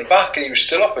 He came back, and he was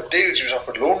still offered deals. He was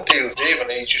offered loan deals, even,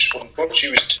 and he just wouldn't budge. He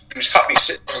was happy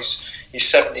sitting he's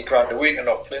 70 grand a week and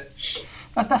not playing.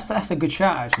 That's a good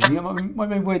shout, actually.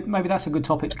 Maybe that's a good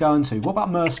topic to go into. What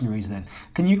about mercenaries then?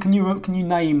 Can you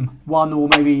name one or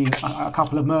maybe a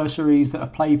couple of mercenaries that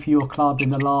have played for your club in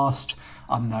the last,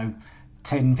 I don't know,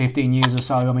 10, 15 years or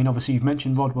so? I mean, obviously you've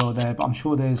mentioned Rodwell there, but I'm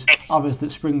sure there's others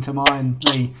that spring to mind,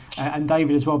 Lee, and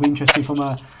David as well. Be interested from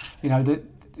the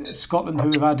Scotland,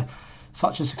 who have had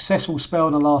such a successful spell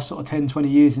in the last sort of 10, 20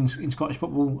 years in Scottish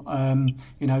football.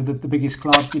 The biggest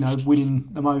club, winning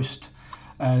the most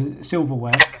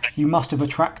silverware. You must have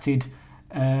attracted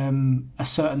a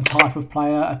certain type of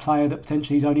player, a player that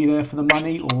potentially is only there for the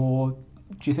money, or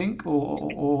do you think,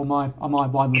 or am I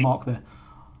wide the mark there?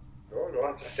 No,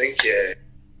 I think you're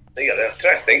there. I'm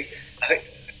trying to think. I think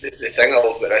the thing I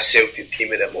love about this Celtic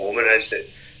team at the moment is that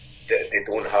they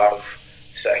don't have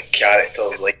sort of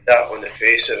characters like that on the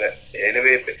face of it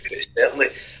anyway, but certainly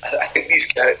I think these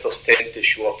characters tend to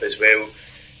show up as well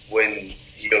when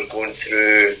you're going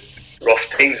through rough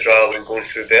times rather than going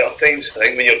through better times. I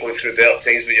think when you're going through better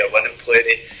times, when you're winning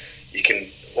plenty, you can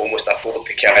almost afford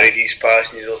to carry these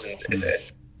passengers and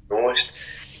almost.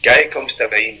 Guy comes to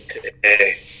mind,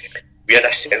 we had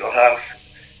a centre half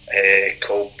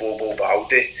called Bobo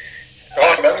Baldi.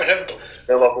 Oh, I remember him.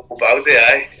 Remember Bobo Baldi,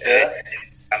 aye? Yeah.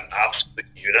 An absolute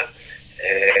unit.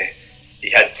 He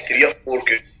had 3 or 4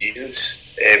 good seasons,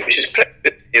 which is pretty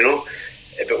good, you know.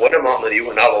 But one of Martin O'Neill,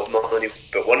 and I love Martin O'Neill,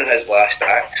 but one of his last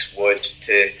acts was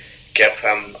to give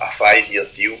him a 5-year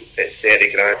deal at 30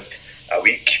 grand a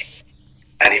week.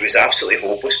 And he was absolutely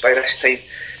hopeless by this time.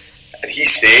 And he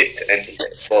stayed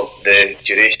for the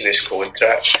duration of his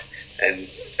contract, and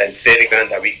 30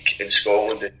 grand a week in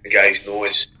Scotland, the guys know,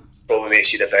 is probably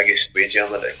makes you the biggest wage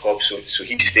earner at the club. So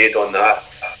he stayed on that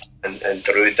and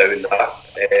drew down that.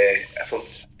 If I'm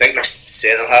thinking of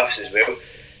centre halves as well,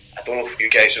 I don't know if you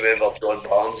guys remember John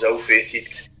Barnes'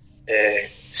 ill-fated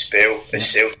spell as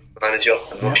Celtic manager.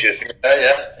 I'm not sure if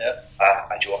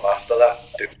a job after that.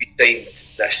 But we signed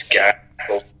this guy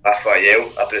called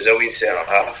Rafael, a Brazilian centre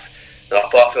half. Now,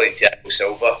 apart from like Thiago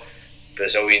Silva,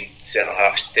 Brazilian centre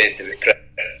halves tend to be pretty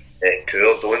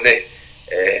poor, don't they?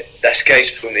 This guy's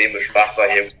full name was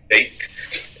Rafael Wright,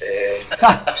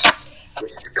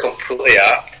 which is completely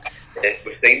apt.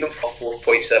 We signed him for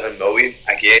 4.7 million.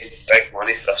 Again, big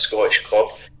money for a Scottish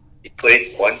club. He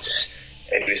played once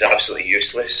and he was absolutely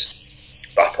useless.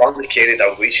 But apparently Kenny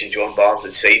Dalglish and John Barnes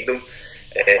had signed him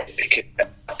because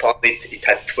apparently he'd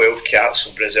had 12 caps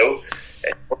for Brazil.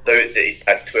 It turned out that he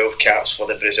had 12 caps for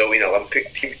the Brazilian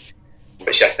Olympic team,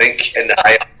 which I think in the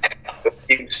higher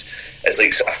teams is like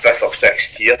a 5th or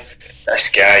 6th tier. This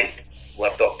guy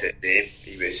lived up to the name.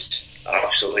 He was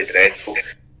absolutely dreadful.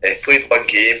 Played one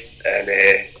game and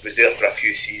was there for a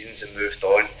few seasons and moved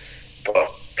on.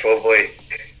 But probably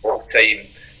all-time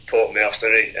top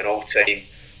mercenary and all-time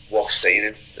worst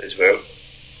signing as well.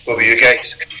 What about you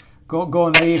guys? Go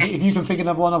on, Lee. If you can think of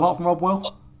another one apart from Rob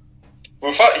Will.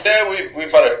 We've had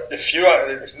a few.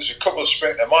 There's a couple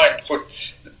spring to mind, but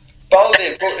Baldi,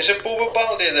 is it Bobo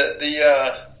Baldi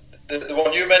the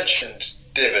one you mentioned,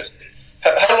 David?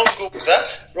 How long ago was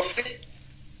that, roughly?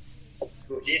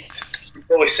 So he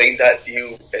probably signed that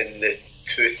deal in the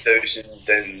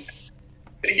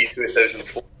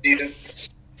 2003-2004 season.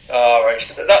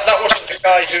 Right. That wasn't the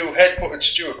guy who headbutted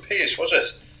Stuart Pearce, was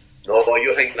it? No,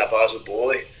 you're thinking of Basil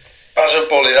Bowley. Basil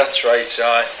Bowley, that's right.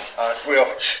 Way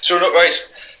off. So look, right.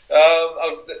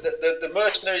 The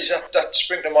mercenaries that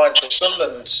spring to mind for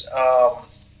Sunderland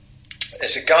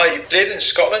is a guy who played in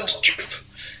Scotland, Juve.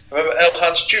 Remember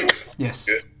Elhans Juve? Yes.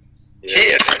 Yeah.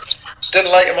 Hated him.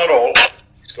 Didn't like him at all.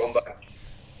 He's gone back.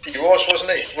 He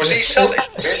wasn't he? Was he Celtic?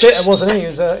 Spitter, wasn't he? He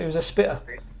was a spitter.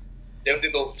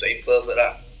 Celtic don't sign players like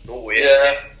that. No way.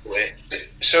 Yeah. No way.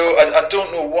 So I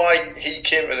don't know why he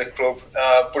came to the club,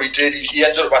 but he did. He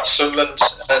ended up at Sunderland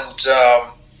and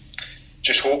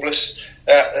just hopeless.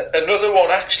 Another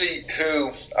one actually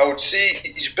who I would say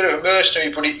he's a bit of a mercenary,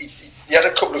 but he had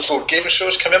a couple of good games for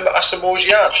us. Can you remember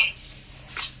Asamoah?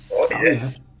 Oh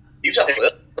yeah. He was a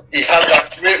player. He had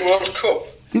that great World Cup.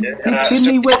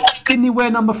 Didn't he wear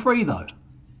number 3 though?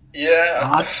 Yeah.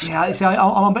 I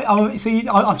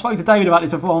spoke to David about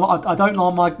this before. I don't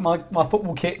like my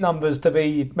football kit numbers to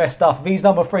be messed up. If he's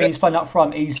number 3, he's playing up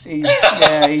front. He's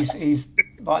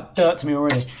like dirt to me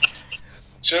already.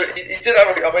 So he did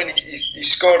have. He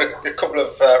scored a couple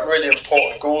of really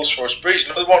important goals for us. Breeze,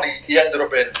 another one he ended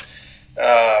up in.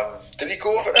 Did he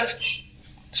go over to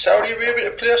Saudi Arabia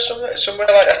to play or somewhere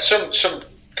like that? Some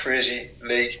crazy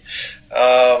league.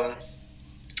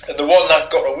 And the one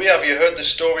that got away, have you heard the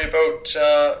story about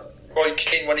Roy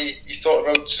Keane when he thought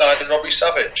about signing Robbie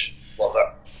Savage? Love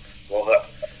it.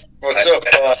 What's up?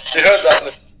 You heard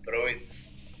that? Brilliant.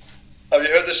 Have you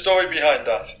heard the story behind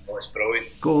that? Oh, it's brilliant.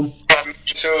 Go on.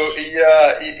 So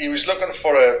he was looking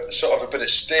for a sort of a bit of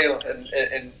steel in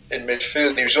midfield,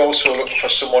 and he was also looking for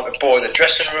someone to boy the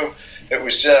dressing room. It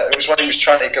was when he was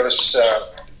trying to get us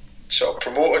sort of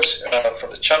promoted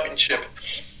from the Championship.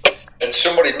 And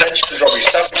somebody mentioned Robbie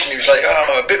Savage, and he was like,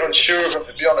 I'm a bit unsure of him,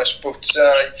 to be honest. But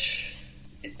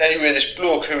anyway, this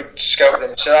bloke who scouted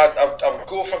him said, I'll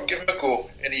go for him, give him a go.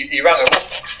 And he rang him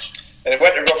up, and it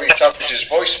went to Robbie Savage's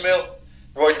voicemail.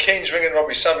 Roy Keane's ringing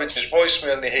Robbie Savage's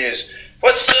voicemail, and he hears,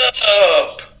 "What's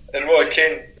up?" And Roy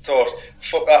Keane thought,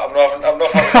 "Fuck that, I'm not having that."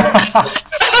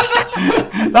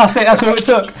 That's it. That's all it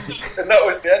took. And that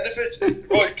was the end of it.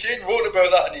 Roy Keane wrote about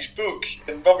that in his book,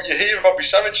 and you hear Robbie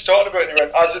Savage talking about it, and he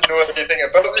went, "I didn't know anything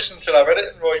about this until I read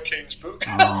it in Roy Keane's book."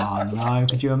 Oh no!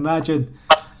 Could you imagine?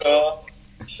 What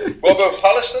about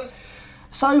Palestine?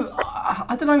 So,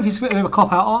 I don't know if it's a bit of a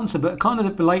cop-out answer, but kind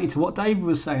of related to what David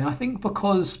was saying. I think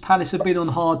because Palace have been on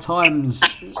hard times,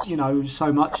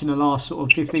 so much in the last sort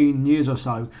of 15 years or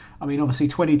so. I mean, obviously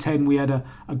 2010 we had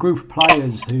a group of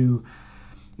players who,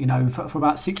 for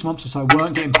about 6 months or so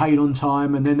weren't getting paid on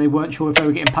time, and then they weren't sure if they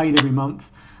were getting paid every month.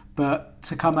 But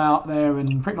to come out there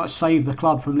and pretty much save the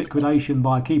club from liquidation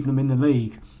by keeping them in the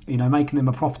league, making them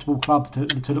a profitable club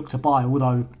to look to buy.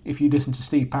 Although, if you listen to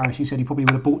Steve Parish, he said he probably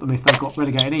would have bought them if they got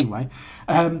relegated anyway.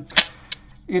 I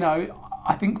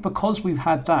think because we've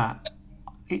had that,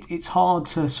 it's hard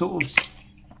to sort of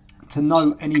to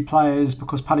note any players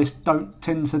because Palace don't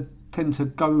tend to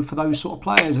go for those sort of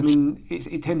players. I mean,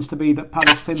 it tends to be that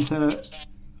Palace tend to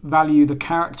value the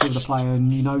character of the player,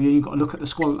 and you've got to look at the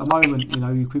squad at the moment.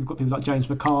 We've got people like James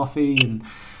McCarthy and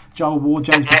Joel Ward,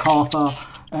 James MacArthur.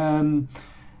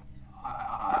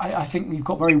 I think you've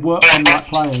got very workman-like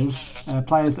players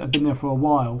that have been there for a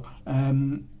while. I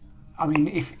mean,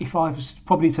 if I was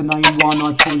probably to name one,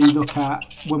 I'd probably look at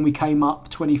when we came up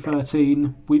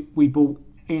 2013. We bought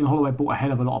Ian Holloway bought a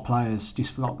hell of a lot of players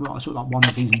just for sort of like one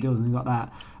season deals and things like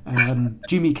that.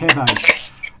 Jimmy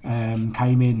Kebe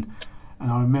came in,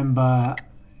 and I remember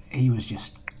he was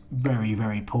just very,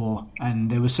 very poor, and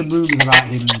there was some rumours about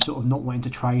him sort of not wanting to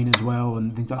train as well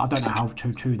and things like that. I don't know how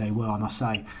true they were, I must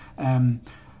say.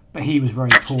 But he was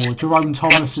very poor. Jerome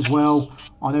Thomas as well.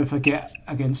 I'll never forget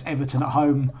against Everton at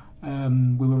home.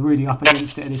 We were really up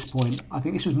against it at this point. I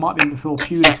think this might be before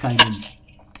Pulis came in,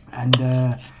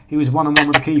 and he was one-on-one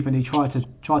with the keeper, and he tried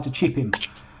to chip him,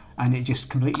 and it just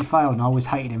completely failed. And I always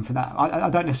hated him for that. I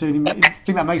don't necessarily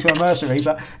think that makes him a mercenary,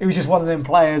 but it was just one of them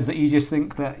players that you just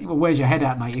think that, well, where's your head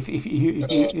at, mate? If you're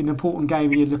in an important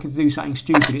game and you're looking to do something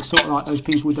stupid, it's sort of like those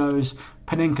people with those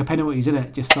Panenka penalties, isn't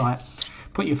it? Just like,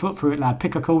 put your foot through it, lad.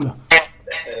 Pick a corner.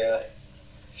 Yeah.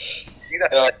 See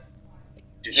that?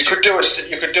 You could do a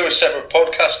separate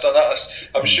podcast on that.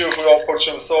 I'm sure if we all put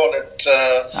some thought in it.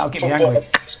 That'll get me angry.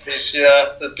 Yeah,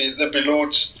 there'd be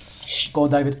loads. Go on,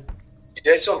 David. You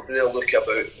said something there, Luke,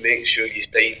 about making sure you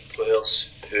sign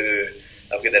players who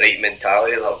have got the right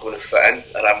mentality and are going to fit in.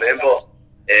 And I remember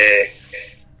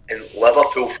in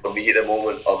Liverpool, for me at the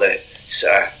moment, are the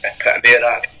sort of epitome of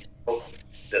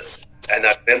that. And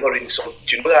I remember reading some.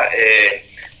 Do you know that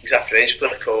he's a French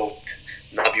player called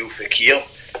Nabil Fekir?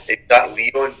 He's at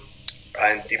Lyon,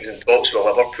 and he was in talks with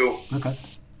Liverpool. Okay.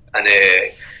 And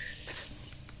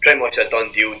pretty much a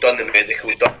done deal, done the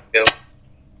medical, done the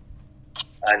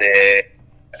and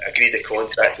agreed the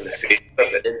contract on the face.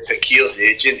 But then Fekir's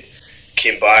agent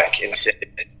came back and said,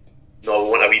 "No,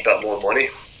 we want a wee bit more money."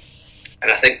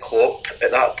 And I think Klopp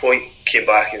at that point came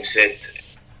back and said,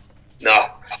 "Nah,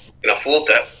 I can afford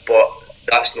it, but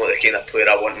that's not the kind of player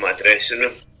I want in my dressing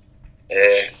room."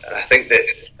 And I think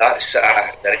that's the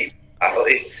right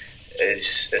mentality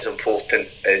is as important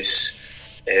as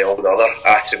all the other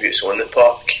attributes on the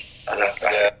park. And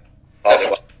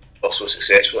I so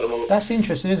successful at the moment. That's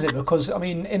interesting, isn't it? Because I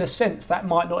mean, in a sense, that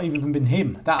might not even have been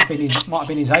him. Might have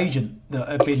been his agent that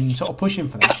had been sort of pushing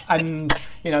for that. And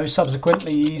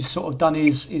subsequently, he's sort of done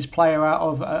his player out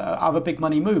of a big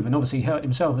money move, and obviously hurt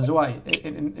himself as well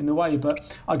in the way. But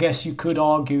I guess you could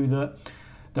argue that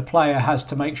the player has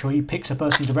to make sure he picks a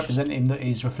person to represent him that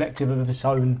is reflective of his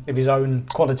own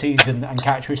qualities and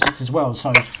characteristics as well.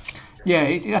 So,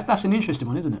 yeah, that's an interesting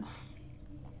one, isn't it?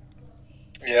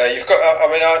 Yeah, you've got.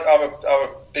 I mean, I'm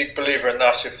a big believer in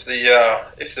that.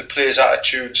 If the player's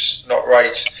attitude's not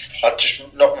right, I'd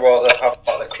just not rather have him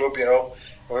at the club.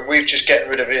 I mean, we've just getting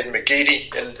rid of Aidan McGeady,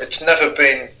 and it's never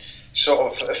been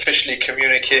sort of officially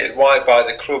communicated why by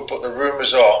the club, but the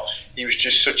rumours are he was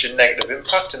just such a negative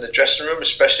impact in the dressing room,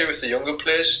 especially with the younger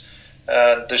players.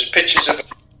 And there's pictures of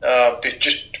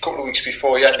just a couple of weeks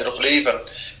before he ended up leaving,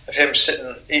 of him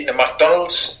sitting eating a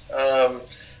McDonald's.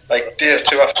 Like day or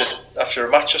two after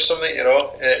a match or something, in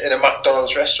a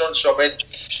McDonald's restaurant. So I mean,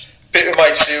 people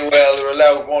might say, well, they're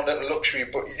allowed one little luxury,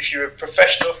 but if you're a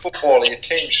professional footballer, your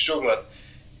team's struggling,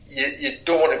 you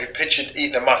don't want to be pictured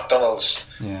eating a McDonald's.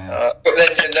 Yeah. But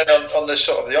then on the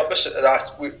sort of the opposite of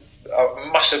that, I'm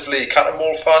a massive Lee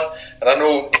Cattermole fan, and I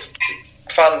know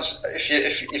fans,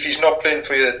 if he's not playing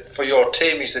for your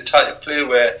team, he's the type of player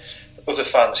where other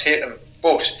fans hate him.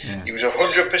 But he was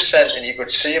 100%, and you could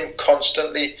see him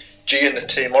constantly G'ing the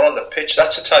team on the pitch.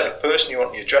 That's the type of person you want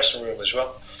in your dressing room as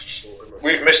well.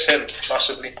 We've missed him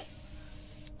massively.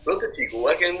 Where did he go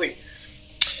again, Lee?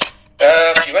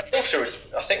 He went over to,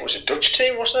 I think it was a Dutch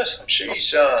team, wasn't it? I'm sure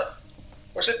he's.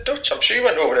 Was it Dutch? I'm sure he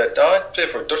went over there, played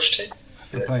for a Dutch team.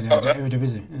 He played in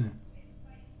Eredivisie.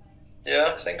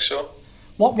 Yeah, I think so.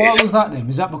 Why was that then?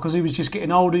 Is that because he was just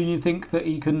getting older and you think that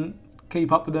he couldn't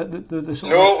keep up with the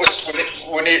sort of... No,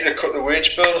 we needed to cut the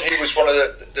wage bill. He was one of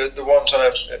the ones on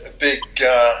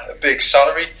a big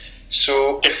salary.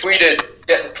 So if we'd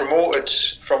getting promoted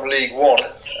from League One,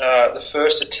 the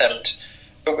first attempt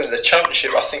up into the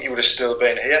Championship, I think he would have still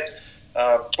been here.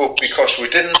 But because we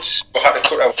didn't, we had to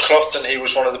cut our cloth, and he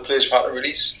was one of the players we had to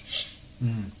release.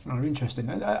 Oh, interesting.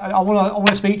 I want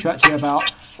to speak to you actually about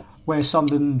where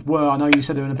Sunderland were. I know you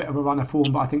said they were in a bit of a run of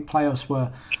form, but I think playoffs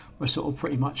were sort of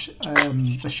pretty much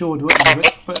assured, weren't they?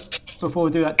 But before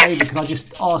we do that, David, can I just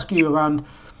ask you around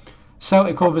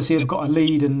Celtic? Obviously have got a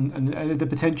lead and the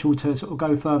potential to sort of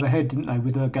go further ahead, didn't they,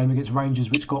 with the game against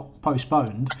Rangers, which got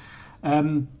postponed.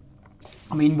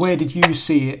 I mean, where did you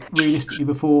see it realistically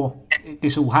before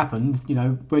this all happened? You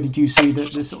know, where did you see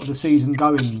the sort of the season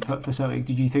going for Celtic?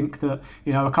 Did you think that,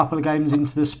 you know, a couple of games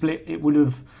into the split,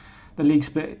 the league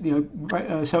split, you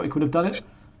know, Celtic would have done it?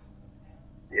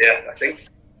 Yeah, I think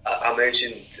I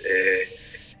mentioned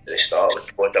at the start of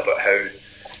the pod about how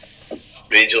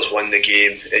Rangers won the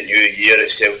game at New Year at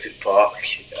Celtic Park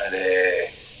on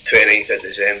 29th of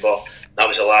December. That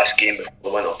was the last game before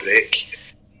the winter break,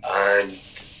 and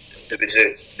there was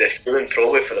the feeling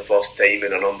probably for the first time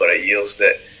in a number of years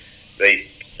that, right,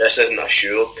 this isn't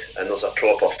assured and there's a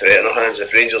proper threat in our hands.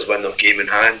 If Rangers win their game in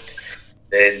hand,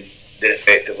 then they're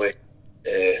effectively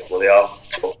they are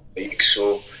top league.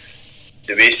 So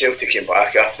the way Celtic came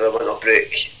back after the winter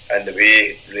break and the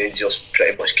way Rangers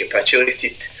pretty much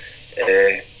capitulated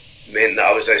meant that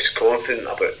I was as confident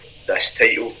about this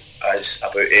title as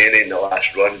about any in the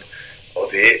last run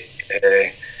of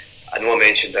 8. I know I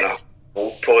mentioned in a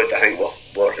old pod, I think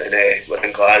we're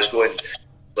in Glasgow and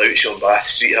Slouch on Bath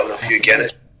Street having a few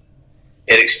Guinness.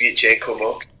 Eric Sviatchenko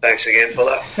mug, thanks again for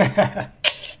that.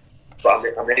 But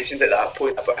I mentioned at that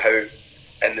point about how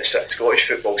in the Scottish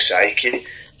football psyche,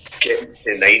 getting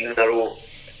to 9 in a row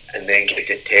and then getting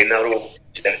to 10 in a row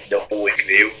is the holy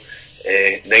grail.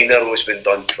 9 in a row has been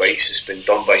done twice. It's been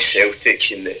done by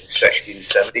Celtic in the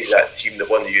 1670s, that team that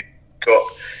won the Youth Cup,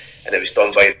 and it was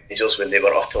done by Rangers when they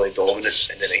were utterly dominant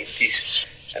in the 90s.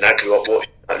 And I grew up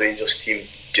watching that Rangers team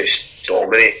just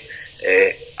dominate.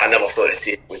 I never thought the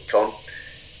table would turn.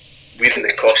 We're in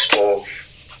the cusp of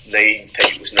 9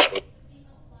 titles now,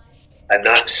 and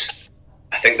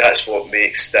I think that's what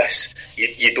makes this.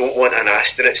 You don't want an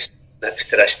asterisk next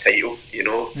to this title, you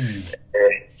know.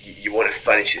 You want to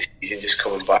finish the season just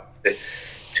coming back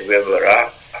to where we were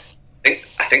at.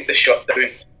 I think the shutdown,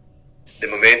 the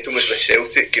momentum was with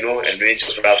Celtic, you know, and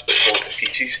Rangers were absolutely falling to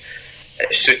pieces.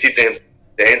 It suited them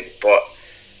then, but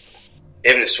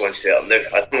everything's so uncertain now.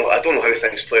 I don't know how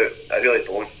things play out. I really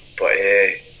don't. But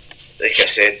like I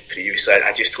said previously,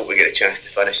 I just hope we get a chance to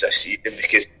finish this season,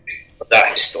 because of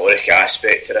that historic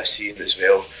aspect to this season as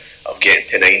well, of getting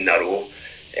to 9 in a row,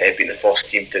 being the first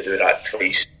team to do that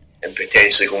twice, and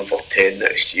potentially going for 10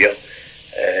 next year.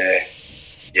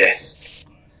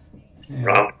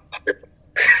 Ram.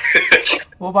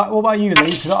 What about you,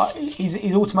 Lee? Because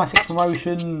is automatic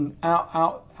promotion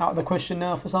out of the question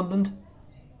now for Sunderland?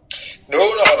 No,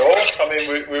 not at all. I mean,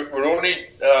 we're only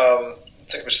I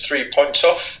think it was 3 points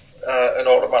off an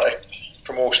automatic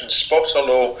promotion spot,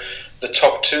 although the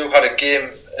top 2 had a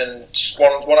game, and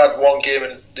one had 1 game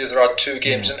and the other had 2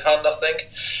 games in hand, I think.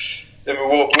 And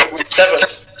we're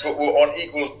 7th, but we're on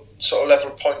equal sort of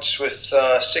level points with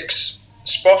 6th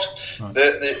spot. Right.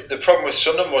 The problem with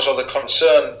Sunderland was, or the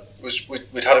concern was,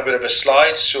 we'd had a bit of a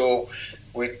slide, so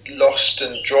we'd lost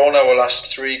and drawn our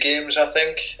last 3 games, I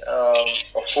think,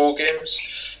 or 4 games.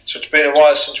 So it's been a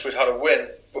while since we'd had a win,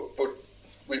 but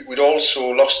we'd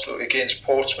also lost against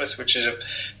Portsmouth, which is a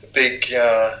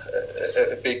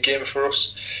big game for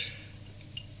us.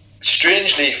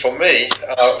 Strangely for me,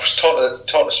 I was talking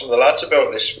to some of the lads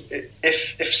about this.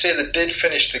 If say they did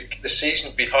finish the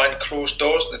season behind closed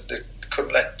doors, that they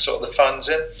couldn't let sort of the fans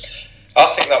in, I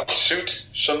think that would suit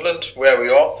Sunderland where we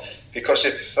are, because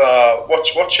if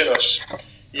watching us,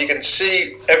 you can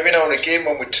see every now and again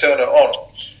when we turn it on.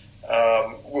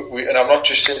 And I'm not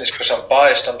just saying this because I'm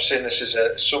biased. I'm saying this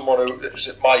as someone who is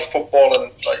at my football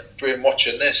and like dream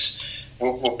watching this.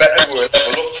 We're better, we're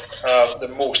level up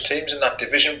than most teams in that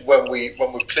division when we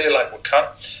play like we can.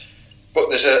 But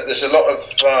there's a lot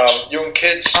of young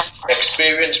kids,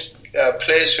 experienced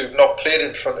players who've not played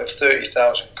in front of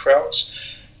 30,000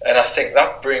 crowds, and I think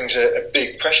that brings a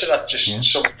big pressure that just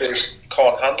some players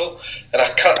can't handle. And I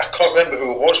can't remember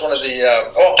who it was. One of the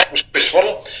it was Chris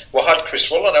Waddle. We had Chris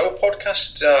Waddle on our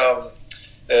podcast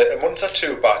a month or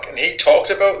 2 back, and he talked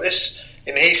about this.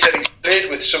 And he said he's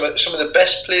played with some of the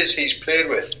best players he's played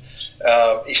with.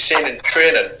 He's seen in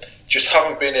training, just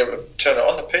haven't been able to turn it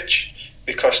on the pitch.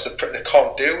 because they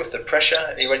can't deal with the pressure.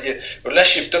 And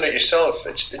unless you've done it yourself,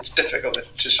 it's difficult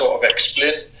to sort of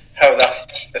explain how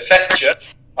that affects you,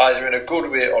 either in a good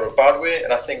way or a bad way.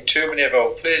 And I think too many of our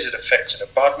players it affects in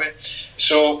a bad way.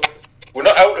 So we're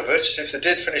not out of it. If they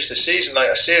did finish the season, like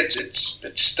I said,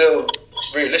 it's still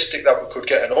realistic that we could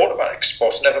get an automatic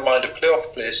spot, never mind a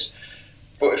playoff place.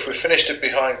 But if we finished it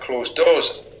behind closed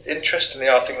doors, interestingly,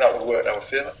 I think that would work in our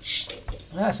favour.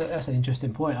 That's an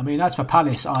interesting point. I mean, as for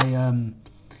Palace,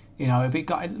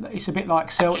 it's a bit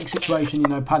like Celtic situation.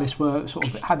 Palace were sort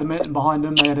of had the momentum behind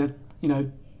them. They had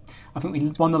I think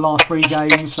we won the last 3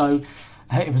 games, so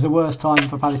it was the worst time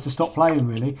for Palace to stop playing,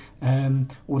 really.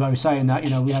 Although saying that,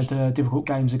 we had difficult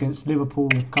games against Liverpool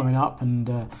coming up,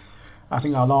 and I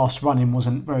think our last run-in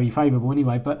wasn't very favourable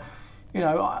anyway. But,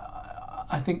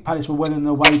 I think Palace were well on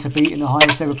their way to beating the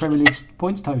highest ever Premier League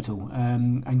points total.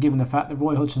 And given the fact that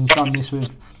Roy Hodgson's done this with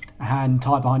a hand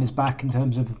tied behind his back in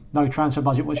terms of no transfer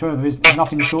budget whatsoever, is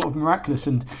nothing short of miraculous.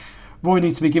 And Roy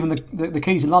needs to be given the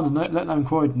keys in London, let alone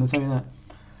Croydon, I'll tell you that.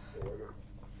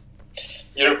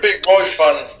 You're a big Roy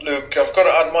fan, Luke. I've got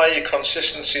to admire your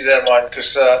consistency there, man,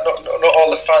 because not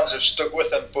all the fans have stuck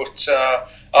with him. But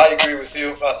I agree with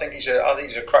you. I think he's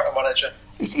a cracker manager.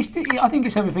 I think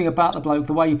it's everything about the bloke,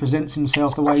 the way he presents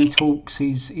himself, the way he talks.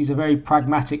 He's a very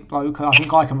pragmatic bloke. I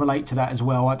think I can relate to that as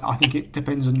well. I think it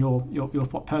depends on your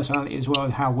personality as well,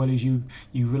 and how well as you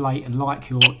relate and like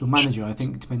your manager. I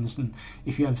think it depends on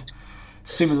if you have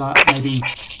similar maybe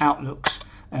outlooks.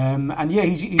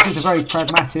 He's just a very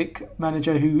pragmatic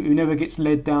manager who never gets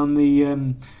led down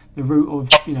the route of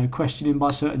questioning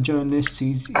by certain journalists.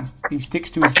 He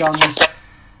sticks to his guns,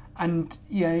 and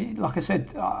like I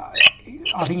said,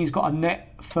 I think he's got a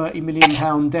net £30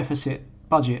 million deficit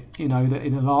budget.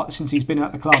 That since he's been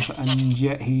at the club, and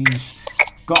yet he's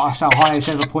got us our highest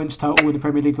ever points total in the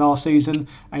Premier League last season,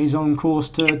 and he's on course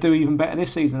to do even better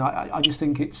this season. I just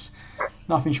think it's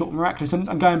nothing short of miraculous.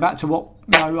 And going back to what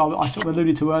I sort of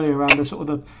alluded to earlier around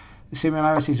the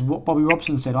similarities of what Bobby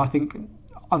Robson said, I think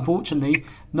unfortunately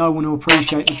no one will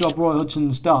appreciate the job Roy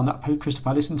Hodgson's done at Crystal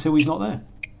Palace until he's not there.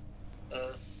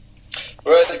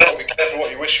 Well, you've got to be careful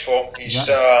what you wish for. He's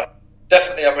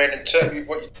definitely, in terms of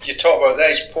what you talk about there,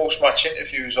 his post-match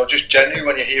interviews, or just generally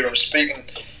when you hear him speaking,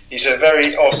 he's a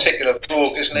very articulate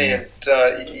bloke, isn't he? And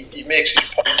he makes his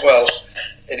point well,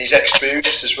 and he's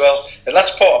experienced as well. And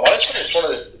that's part of management. It's one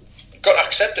of you've got to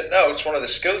accept it now. It's one of the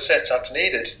skill sets that's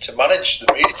needed to manage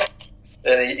the media,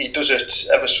 and he does it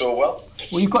ever so well.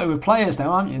 Well, you've got it with players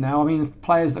now, aren't you? Now,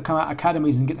 players that come out of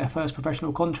academies and get their first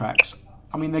professional contracts.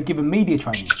 They're given media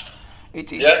training.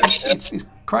 It's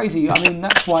crazy.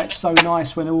 That's why it's so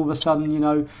nice when all of a sudden,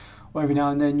 or every now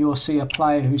and then you'll see a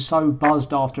player who's so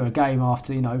buzzed after a game,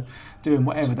 after doing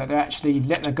whatever, that they actually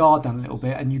let their guard down a little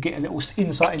bit, and you get a little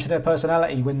insight into their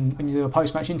personality when you do a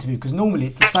post-match interview. Because normally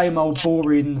it's the same old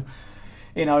boring,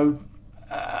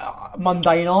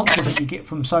 mundane answers that you get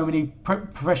from so many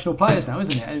professional players now,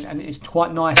 isn't it? And it's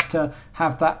quite nice to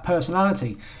have that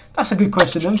personality. That's a good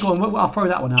question then. Go on, I'll throw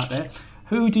that one out there.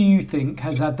 Who do you think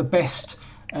has had the best,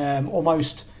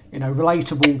 almost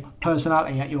relatable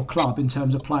personality at your club in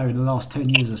terms of player in the last 10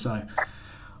 years or so?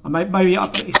 Maybe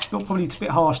it's probably a bit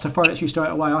harsh to throw it at you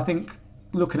straight away. I think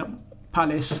looking at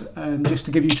Palace, just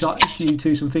to give you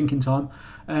two some thinking time,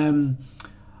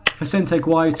 Vicente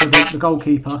Guaita, the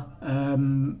goalkeeper,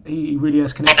 he really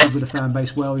has connected with the fan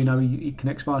base well. He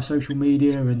connects via social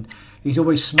media, and he's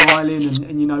always smiling,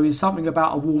 and there's something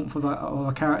about a warmth of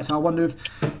a character. I wonder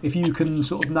if you can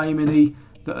sort of name any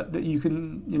that you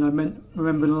can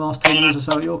remember in the last 10 years or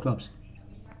so at your clubs.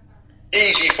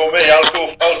 Easy for me. I'll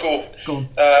go. Go on.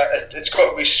 It's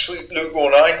got to be Sweet Luke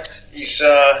O'Nien. He's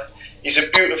a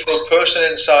beautiful person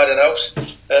inside and out.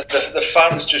 The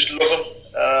fans just love him.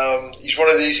 He's one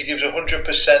of these. He gives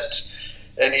 100%,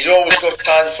 and he's always got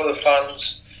time for the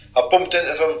fans. I bumped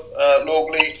into him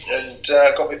locally and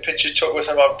got my picture took with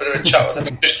him. I had a bit of a chat with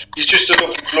him. He's just a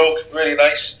lovely bloke, really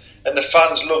nice. And the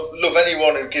fans love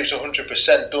anyone who gives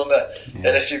 100%, don't they? Yeah.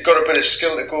 And if you've got a bit of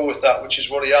skill to go with that, which is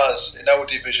what he has in our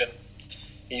division,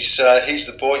 he's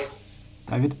the boy.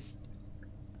 David?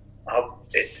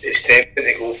 It's tempting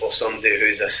to go for somebody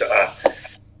who's a sort of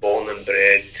born and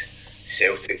bred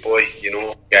Celtic boy,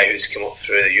 guy who's come up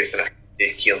through the youth, and I could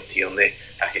say Kieran Tierney,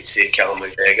 I could say Callum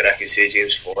McGregor, I could say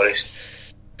James Forrest,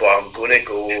 but I'm going to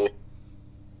go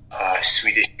a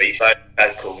Swedish right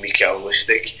back called Mikael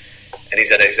Lustig, and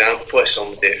he's an example of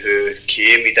somebody who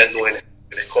came, he didn't know anything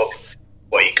about the club,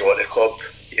 but he got the club,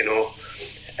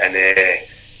 and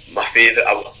my favourite,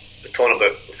 we're talking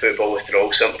about football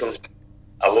withdrawal symptoms.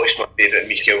 I watched my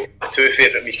two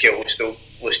favourite Mikael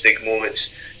Lustig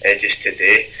moments just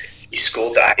today. He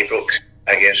scored at Ibrox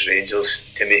against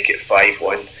Rangers to make it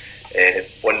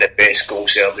 5-1. One of the best goal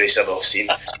celebrations I've ever seen.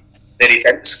 Then he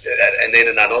did, and then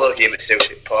in another game at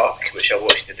Celtic Park, which I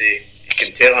watched today, you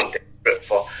can tell I'm desperate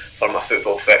for my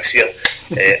football fix here.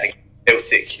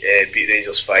 Celtic beat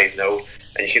Rangers 5-0,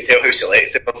 and you can tell how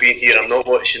selective I'm being here. I'm not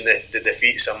watching the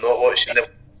defeats, I'm not watching the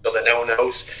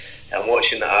 0-0s, I'm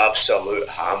watching the absolute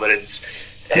hammerings.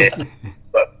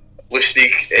 But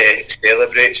Lustig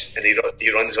celebrates, and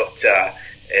he runs up to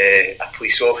a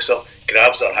police officer,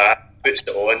 grabs their hat, puts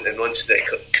it on, and runs to the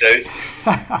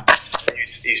crowd.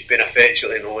 He's been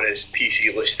affectionately known as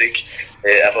PC Lustig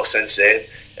ever since then.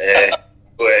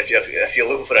 So if you're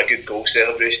looking for a good goal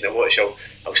celebration to watch,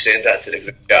 I'll send that to the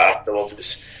group chat afterwards.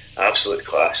 It's absolute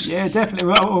class. Yeah, definitely.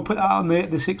 We'll put that on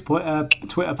the 6 Point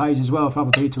Twitter page as well for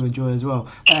other people to enjoy as well.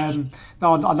 No,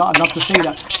 I'd love to see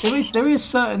that. There is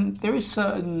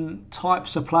certain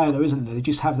types of player, though, isn't there? They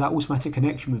just have that automatic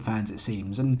connection with fans, it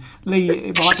seems. And Lee,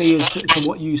 it might be as to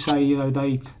what you say. You know,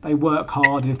 they work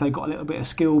hard, and if they've got a little bit of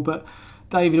skill. But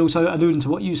David also alluding to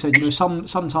what you said. You know,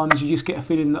 sometimes you just get a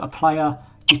feeling that a player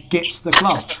gets the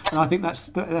club, and I think that's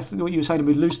what you were saying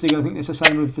with Lustig. I think it's the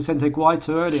same with Vicente Guaita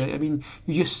earlier. I mean,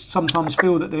 you just sometimes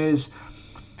feel that there's,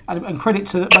 and credit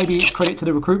to, maybe it's credit to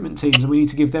the recruitment teams, and we need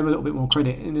to give them a little bit more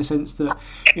credit in the sense that,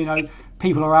 you know,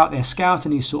 people are out there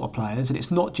scouting these sort of players, and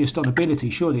it's not just on ability.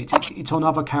 Surely it's on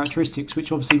other characteristics,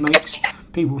 which obviously makes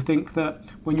people think that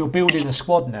when you're building a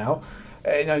squad now,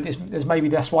 you know, there's maybe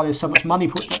that's why there's so much money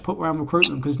put around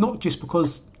recruitment, because not just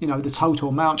because, you know, the total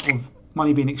amount of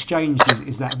money being exchanged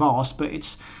is that vast, but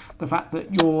it's the fact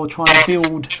that you're trying to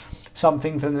build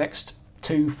something for the next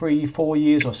 2, 3, 4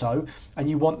 years or so, and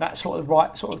you want that sort of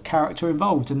right sort of character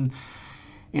involved, and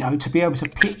you know, to be able to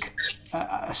pick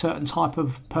a certain type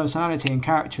of personality and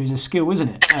character is a skill, isn't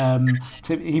it?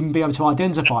 To even be able to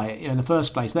identify it in the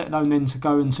first place, let alone then to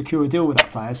go and secure a deal with that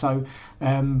player. So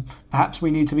perhaps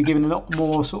we need to be given a lot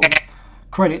more sort of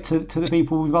credit to the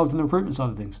people involved in the recruitment side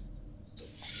of things.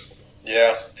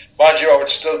 Yeah, mind you, I would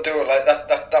still do it like that.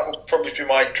 That would probably be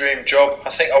my dream job.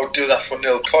 I think I would do that for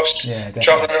nil cost. Yeah,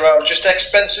 travelling around, just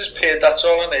expenses paid. That's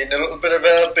all I need. A little bit of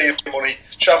Airbnb money.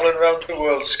 Travelling around the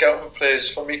world, scouting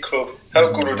players for me club.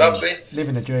 How good would that be?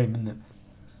 Living a dream, isn't it?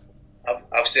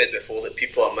 I've said before that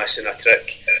people are missing a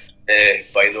trick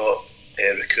by not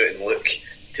recruiting Luke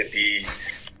to be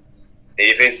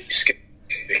Navy,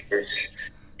 because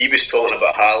he was talking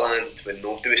about Haaland when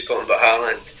nobody was talking about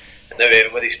Haaland. And now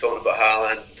everybody's talking about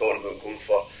Haaland, talking about going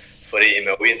for 80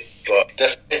 million. But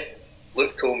definitely,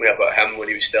 Luke told me about him when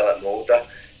he was still at Molde,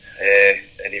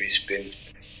 and he was been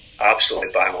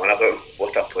absolutely bang on about him.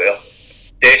 What a player.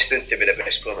 Destined to be the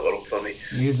best player in the world for me.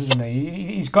 He is, isn't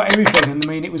he? He's got everything. And I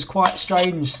mean, it was quite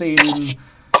strange seeing him.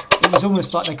 It was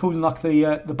almost like they called him like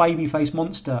the baby-faced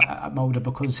monster at Molde,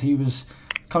 because he was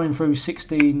coming through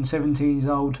 16, 17 years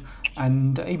old,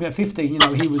 and even at 15, you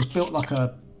know, he was built like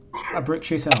a brick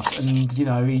shithouse, and you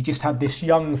know, he just had this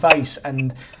young face.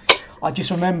 And I just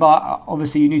remember,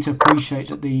 obviously, you need to appreciate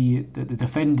that the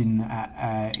defending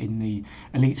in the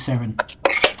Elite 7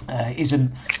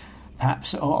 isn't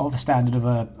perhaps of a standard of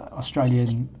a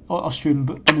Austrian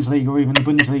Bundesliga or even the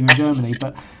Bundesliga in Germany,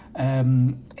 but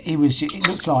it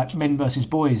looked like men versus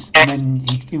boys. And then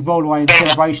he'd roll away in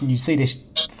celebration, you'd see this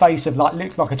face of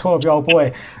looked like a 12-year-old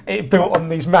boy. It built on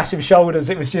these massive shoulders.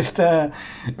 It was just it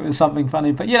was something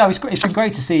funny. But it's been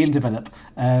great to see him develop.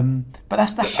 But I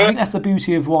think that's the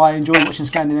beauty of why I enjoy watching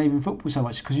Scandinavian football so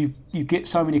much, because you get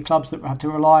so many clubs that have to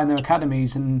rely on their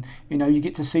academies, and you know, you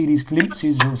get to see these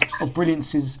glimpses of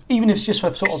brilliances, even if it's just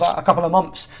for sort of a couple of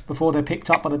months before they're picked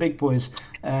up by the big boys.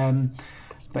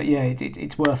 But yeah,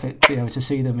 it's worth it, you know, to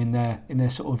see them in their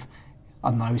sort of,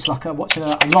 I don't know, it's like watching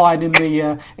a lion in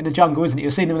the jungle, isn't it?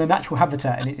 You're seeing them in a natural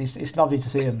habitat, and it's lovely to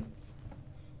see them.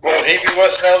 What would he be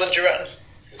worth now, then, do you reckon?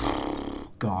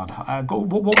 God,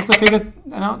 what was the figure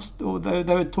announced, or they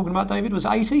were talking about, David? Was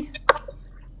it 80?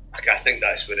 I think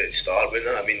that's where it started,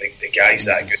 wasn't it? I mean, the guy's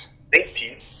that good.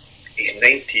 19. He's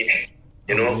 19.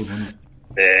 You know.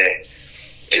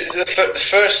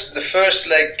 The first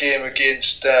leg game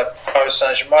against Paris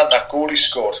Saint-Germain, that goal he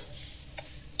scored,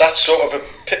 that sort of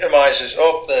epitomises.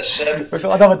 Oh, there's we've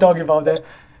got another dog involved there.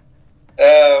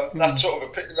 That sort of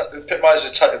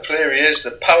epitomises the type of player he is,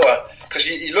 the power. Because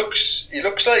he looks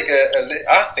like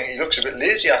I think he looks a bit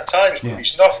lazy at times, but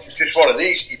he's not. He's just one of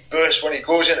these. He bursts when he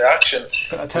goes into action.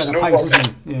 There's no pace,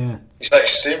 isn't he? Yeah. He's like a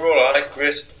steamroller.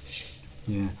 Great.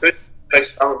 Yeah. Who's the big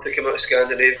talent to come out of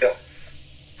Scandinavia?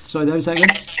 Sorry, David, say again?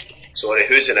 Sorry,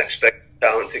 who's the next big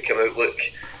talent to come out? Look,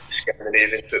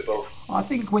 Scandinavian football. I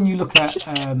think when you look at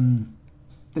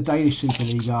the Danish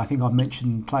Superliga, I think I've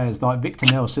mentioned players like Victor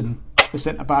Nelson, the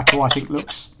centre back, who I think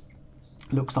looks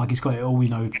looks like he's got it all.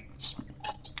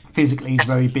 Physically he's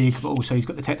very big, but also he's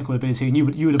got the technical ability. And you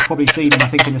would have probably seen him, I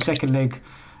think, in the second leg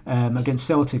against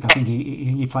Celtic. I think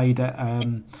he played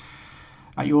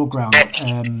at your ground,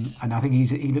 and I think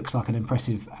he looks like an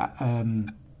impressive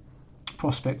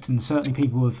prospect. And certainly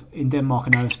people in Denmark, I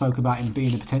know, have spoke about him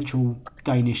being a potential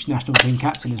Danish national team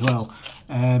captain as well.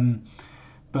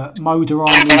 But Mo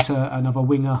Duran is another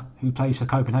winger who plays for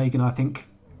Copenhagen. I think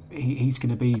he's going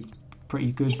to be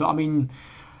pretty good. But I mean,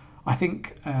 I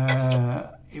think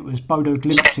it was Bodo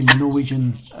Glimt in the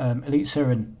Norwegian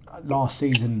Eliteserien last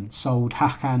season sold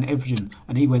Hakan Evjen,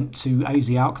 and he went to AZ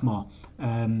Alkmaar.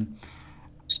 And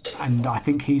I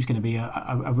think he's going to be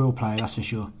a real player, that's for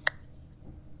sure.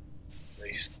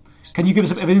 Nice. Can you give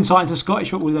us a bit of insight into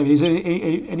Scottish football, David? Is there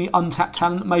any untapped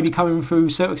talent maybe coming through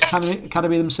Celtic's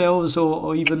academy themselves,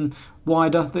 or even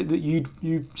wider, that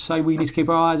you say we need to keep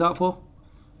our eyes out for?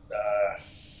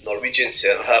 Norwegian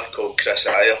centre half called Chris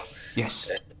Ayer. Yes,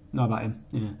 know about him.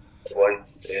 Yeah, One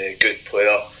good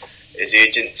player. His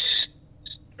agents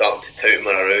starting to tout him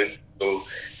around. So,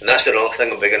 and that's another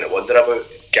thing I'm beginning to wonder about.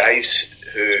 Guys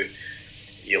who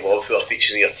you love, who are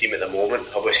featuring your team at the moment,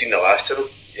 have we seen the last of them?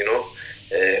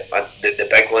 The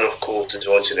big one, of course, is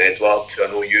Odsonne Edouard, who I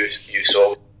know you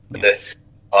saw the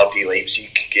RB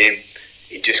Leipzig game.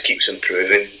 He just keeps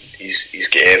improving. He's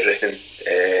got everything.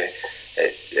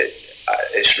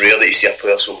 It's rare that you see a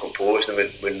player so composed. And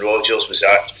when Rodgers was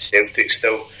at Celtic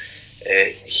still,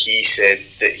 he said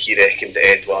that he reckoned that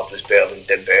Edouard was better than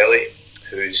Dembele,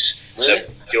 who's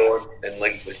on and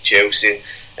linked with Chelsea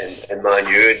and Man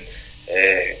U.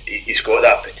 He's got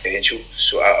that potential.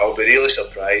 So I'll be really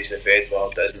surprised if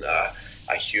Edouard isn't a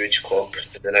huge club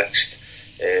in the next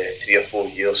 3 or 4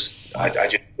 years. I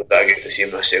just hope that I get to see him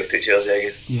in a Celtic jersey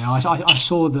again. Yeah, I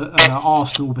saw that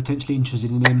Arsenal were potentially interested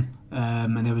in him,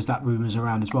 and there was that rumours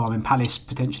around as well. I mean, Palace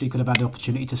potentially could have had the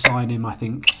opportunity to sign him, I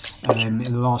think, in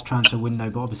the last transfer window,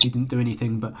 but obviously didn't do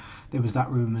anything. But there was that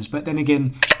rumours. But then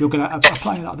again, you're going to a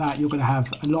player like that, you're going to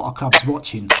have a lot of clubs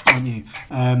watching, aren't you?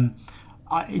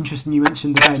 Interesting, you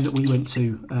mentioned the game that we went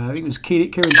to. I think it was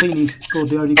Kieran Tierney scored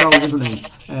the only goal, wasn't he?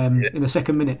 In the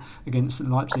second minute against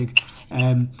Leipzig.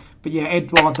 But yeah,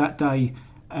 Edouard that day,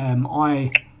 I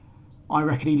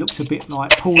reckon he looked a bit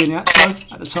like Paul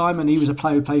Iheanacho at the time, and he was a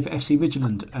player who played for FC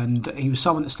Midtjylland, and he was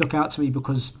someone that stuck out to me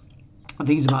because I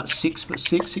think he's about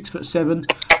 6'6",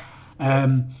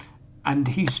 6'7", and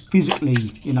he's physically,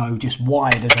 just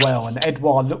wide as well. And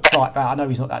Edouard looks like that. I know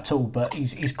he's not that tall, but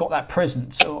he's got that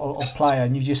presence of player,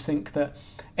 and you just think that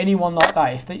anyone like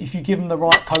that, if you give them the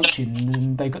right coaching,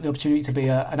 then they've got the opportunity to be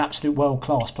an absolute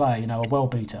world-class player, a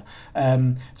world-beater.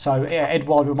 So, yeah,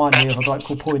 Edouard reminded me of a guy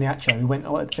called Paul Iheanacho, who went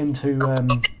into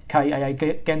KAA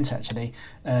Ghent, actually,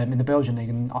 in the Belgian league,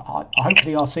 and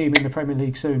hopefully I'll see him in the Premier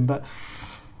League soon. But,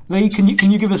 Lee, can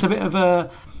you give us a bit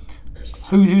of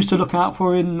who's to look out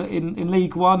for in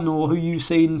League One, or who you've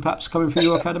seen perhaps coming through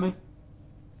your academy?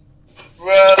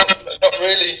 Well, not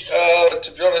really.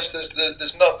 To be honest,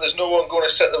 there's no one going to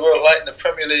set the world light in the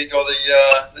Premier League or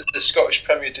the Scottish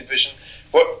Premier Division.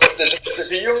 But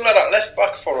there's a young lad at left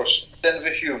back for us,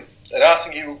 Denver Hume, and I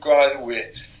think he will go either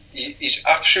way. He's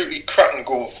absolutely cracking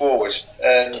going forward,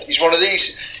 and he's one of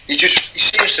these. He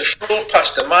seems to float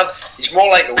past a man. He's more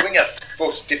like a winger,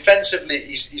 but defensively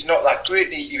he's not that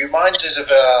great. He reminds us of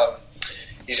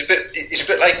he's a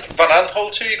bit like Van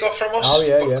Aanholt, who you got from us. Oh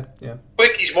yeah.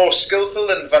 Quick, he's more skillful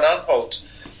than Van Aanholt,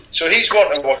 so he's one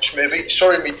to watch. Maybe.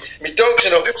 Sorry, me dog's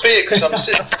in a hoop here because I'm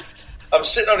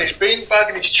sitting on his beanbag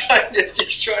and he's trying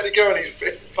to go on his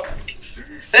beanbag.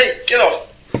 Hey, get off.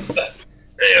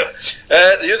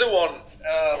 The other one,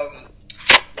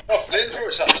 not playing for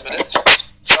us at the minute.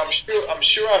 I'm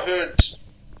sure I heard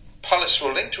Palace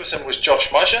were linked with him, was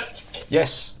Josh Masher.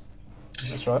 Yes,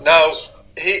 that's right. Now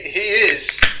he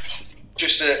is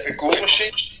just a goal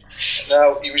machine.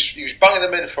 Now he was banging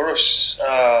them in for us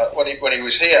when he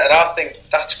was here, and I think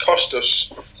that's cost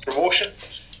us promotion,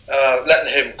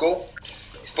 letting him go.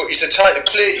 But he's the type of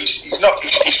player.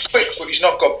 He's quick, but he's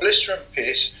not got blistering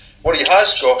pace. What he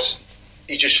has got.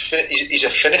 He's a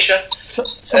finisher. So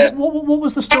what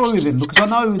was the story with him? Because I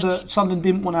know that Sunderland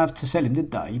didn't want to have to sell him,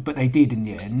 did they? But they did in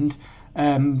the end.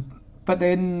 But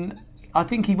then I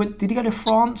think he went. Did he go to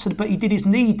France? But he did his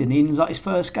knee, didn't he? In like his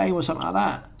first game or something like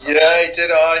that. Yeah, he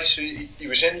did. So he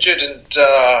was injured, and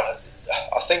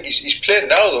I think he's playing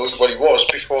now though. What he was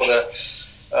before the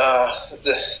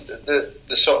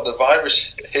sort of the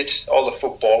virus hit all the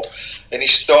football. And he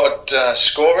started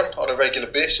scoring on a regular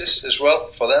basis as well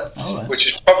for them, which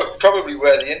is probably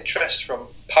where the interest from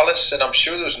Palace, and I'm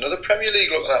sure there was another Premier League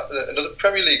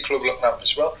club looking at him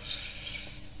as well.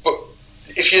 But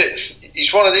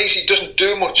he's one of these. He doesn't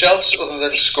do much else other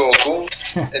than score goals.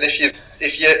 And if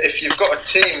you've got a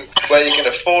team where you can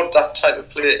afford that type of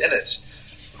player in it,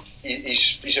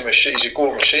 he's a machine. He's a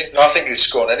goal machine. And I think he'll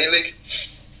score in any league.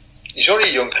 He's only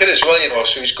a young kid as well,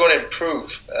 so he's going to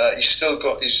improve. He's still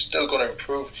going to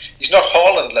improve. He's not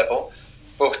Haaland level,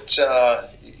 but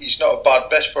he's not a bad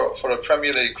bet for a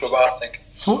Premier League club, I think.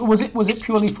 So was it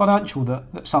purely financial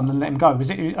that Sunderland let him go? Was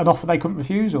it an offer they couldn't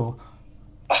refuse, or?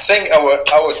 I think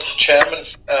our chairman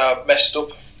messed up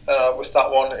with that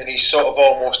one, and he sort of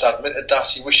almost admitted that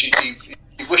he wished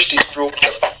he'd broken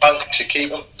the bank to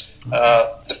keep him.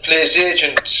 The player's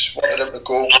agent wanted him to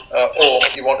go, or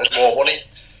he wanted more money.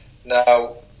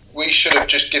 Now, we should have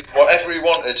just given whatever he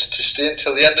wanted to stay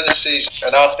until the end of the season,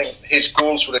 and I think his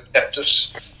goals would have kept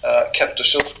us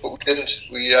up, but we didn't.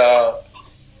 We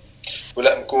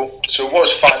let him go. So it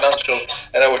was financial,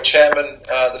 and our chairman,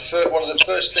 one of the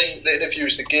first the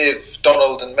interviews they gave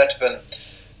Donald and Metvin,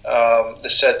 they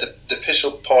said the piss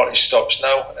up party stops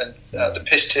now, and the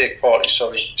piss take party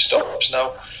stops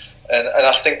now, and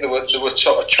I think they were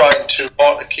sort of trying too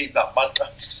hard to keep that mantra,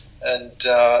 and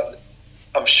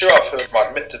I'm sure I've heard him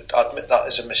admit that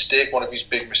as a mistake, one of his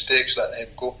big mistakes, letting him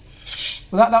go.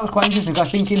 Well, that was quite interesting. I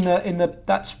think in the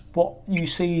that's what you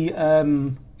see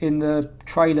in the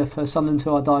trailer for Sunderland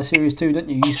Till I Die Series 2, don't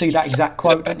you? You see that exact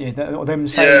quote, don't you? Them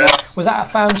saying that. Was that a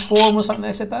fans forum or something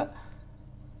they said that?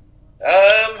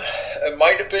 It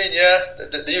might have been, yeah.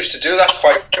 They used to do that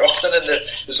quite often, and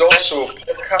there's also a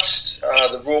podcast,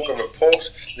 the Rogan Report.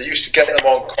 They used to get them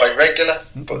on quite regular,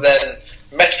 but then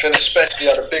Metvin especially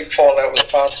had a big falling out with the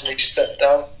fans, and he stepped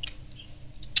down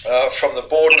from the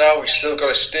board now. We've still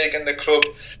got a stake in the club,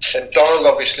 and Donald,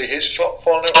 obviously, his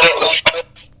falling out with the fans.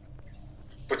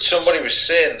 But somebody was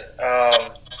saying,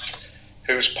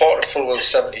 who was part of Fulwell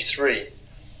 73,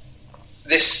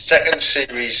 this second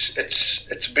series,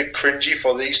 it's a bit cringy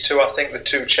for these two. I think the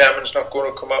two chairmen's not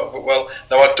going to come out of it well.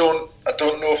 Now, I don't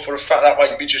know for a fact, that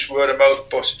might be just word of mouth,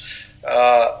 but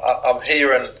I'm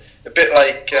hearing a bit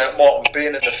like Martin Bain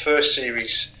in the first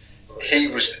series. He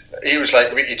was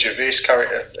like Ricky Gervais'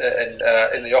 character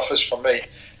in The Office for me,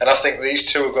 and I think these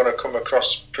two are going to come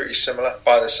across pretty similar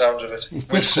by the sounds of it. It's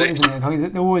difficult, isn't it? I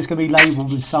mean, they're always going to be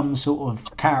labelled with some sort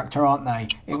of character, aren't they?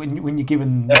 When you're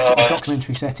given a sort of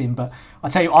documentary setting. But I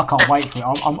tell you, I can't wait for it.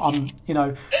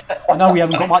 I know we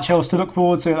haven't got much else to look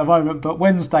forward to at the moment, but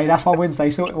Wednesday, that's my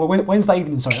Wednesday sorted. Well, Wednesday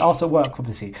evening, sorry, after work,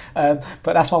 obviously. But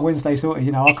that's my Wednesday sorted.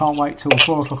 I can't wait till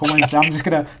 4 o'clock on Wednesday. I'm just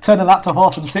going to turn the laptop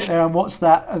off and sit there and watch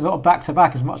that sort of back to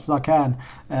back as much as I can.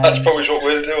 That's probably what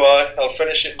we'll do. I'll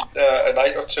finish it a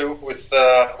night or two with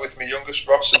my youngest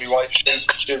Ross and my wife.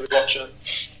 She'll be watching it.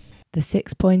 The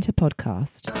 6 Pointer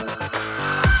Podcast.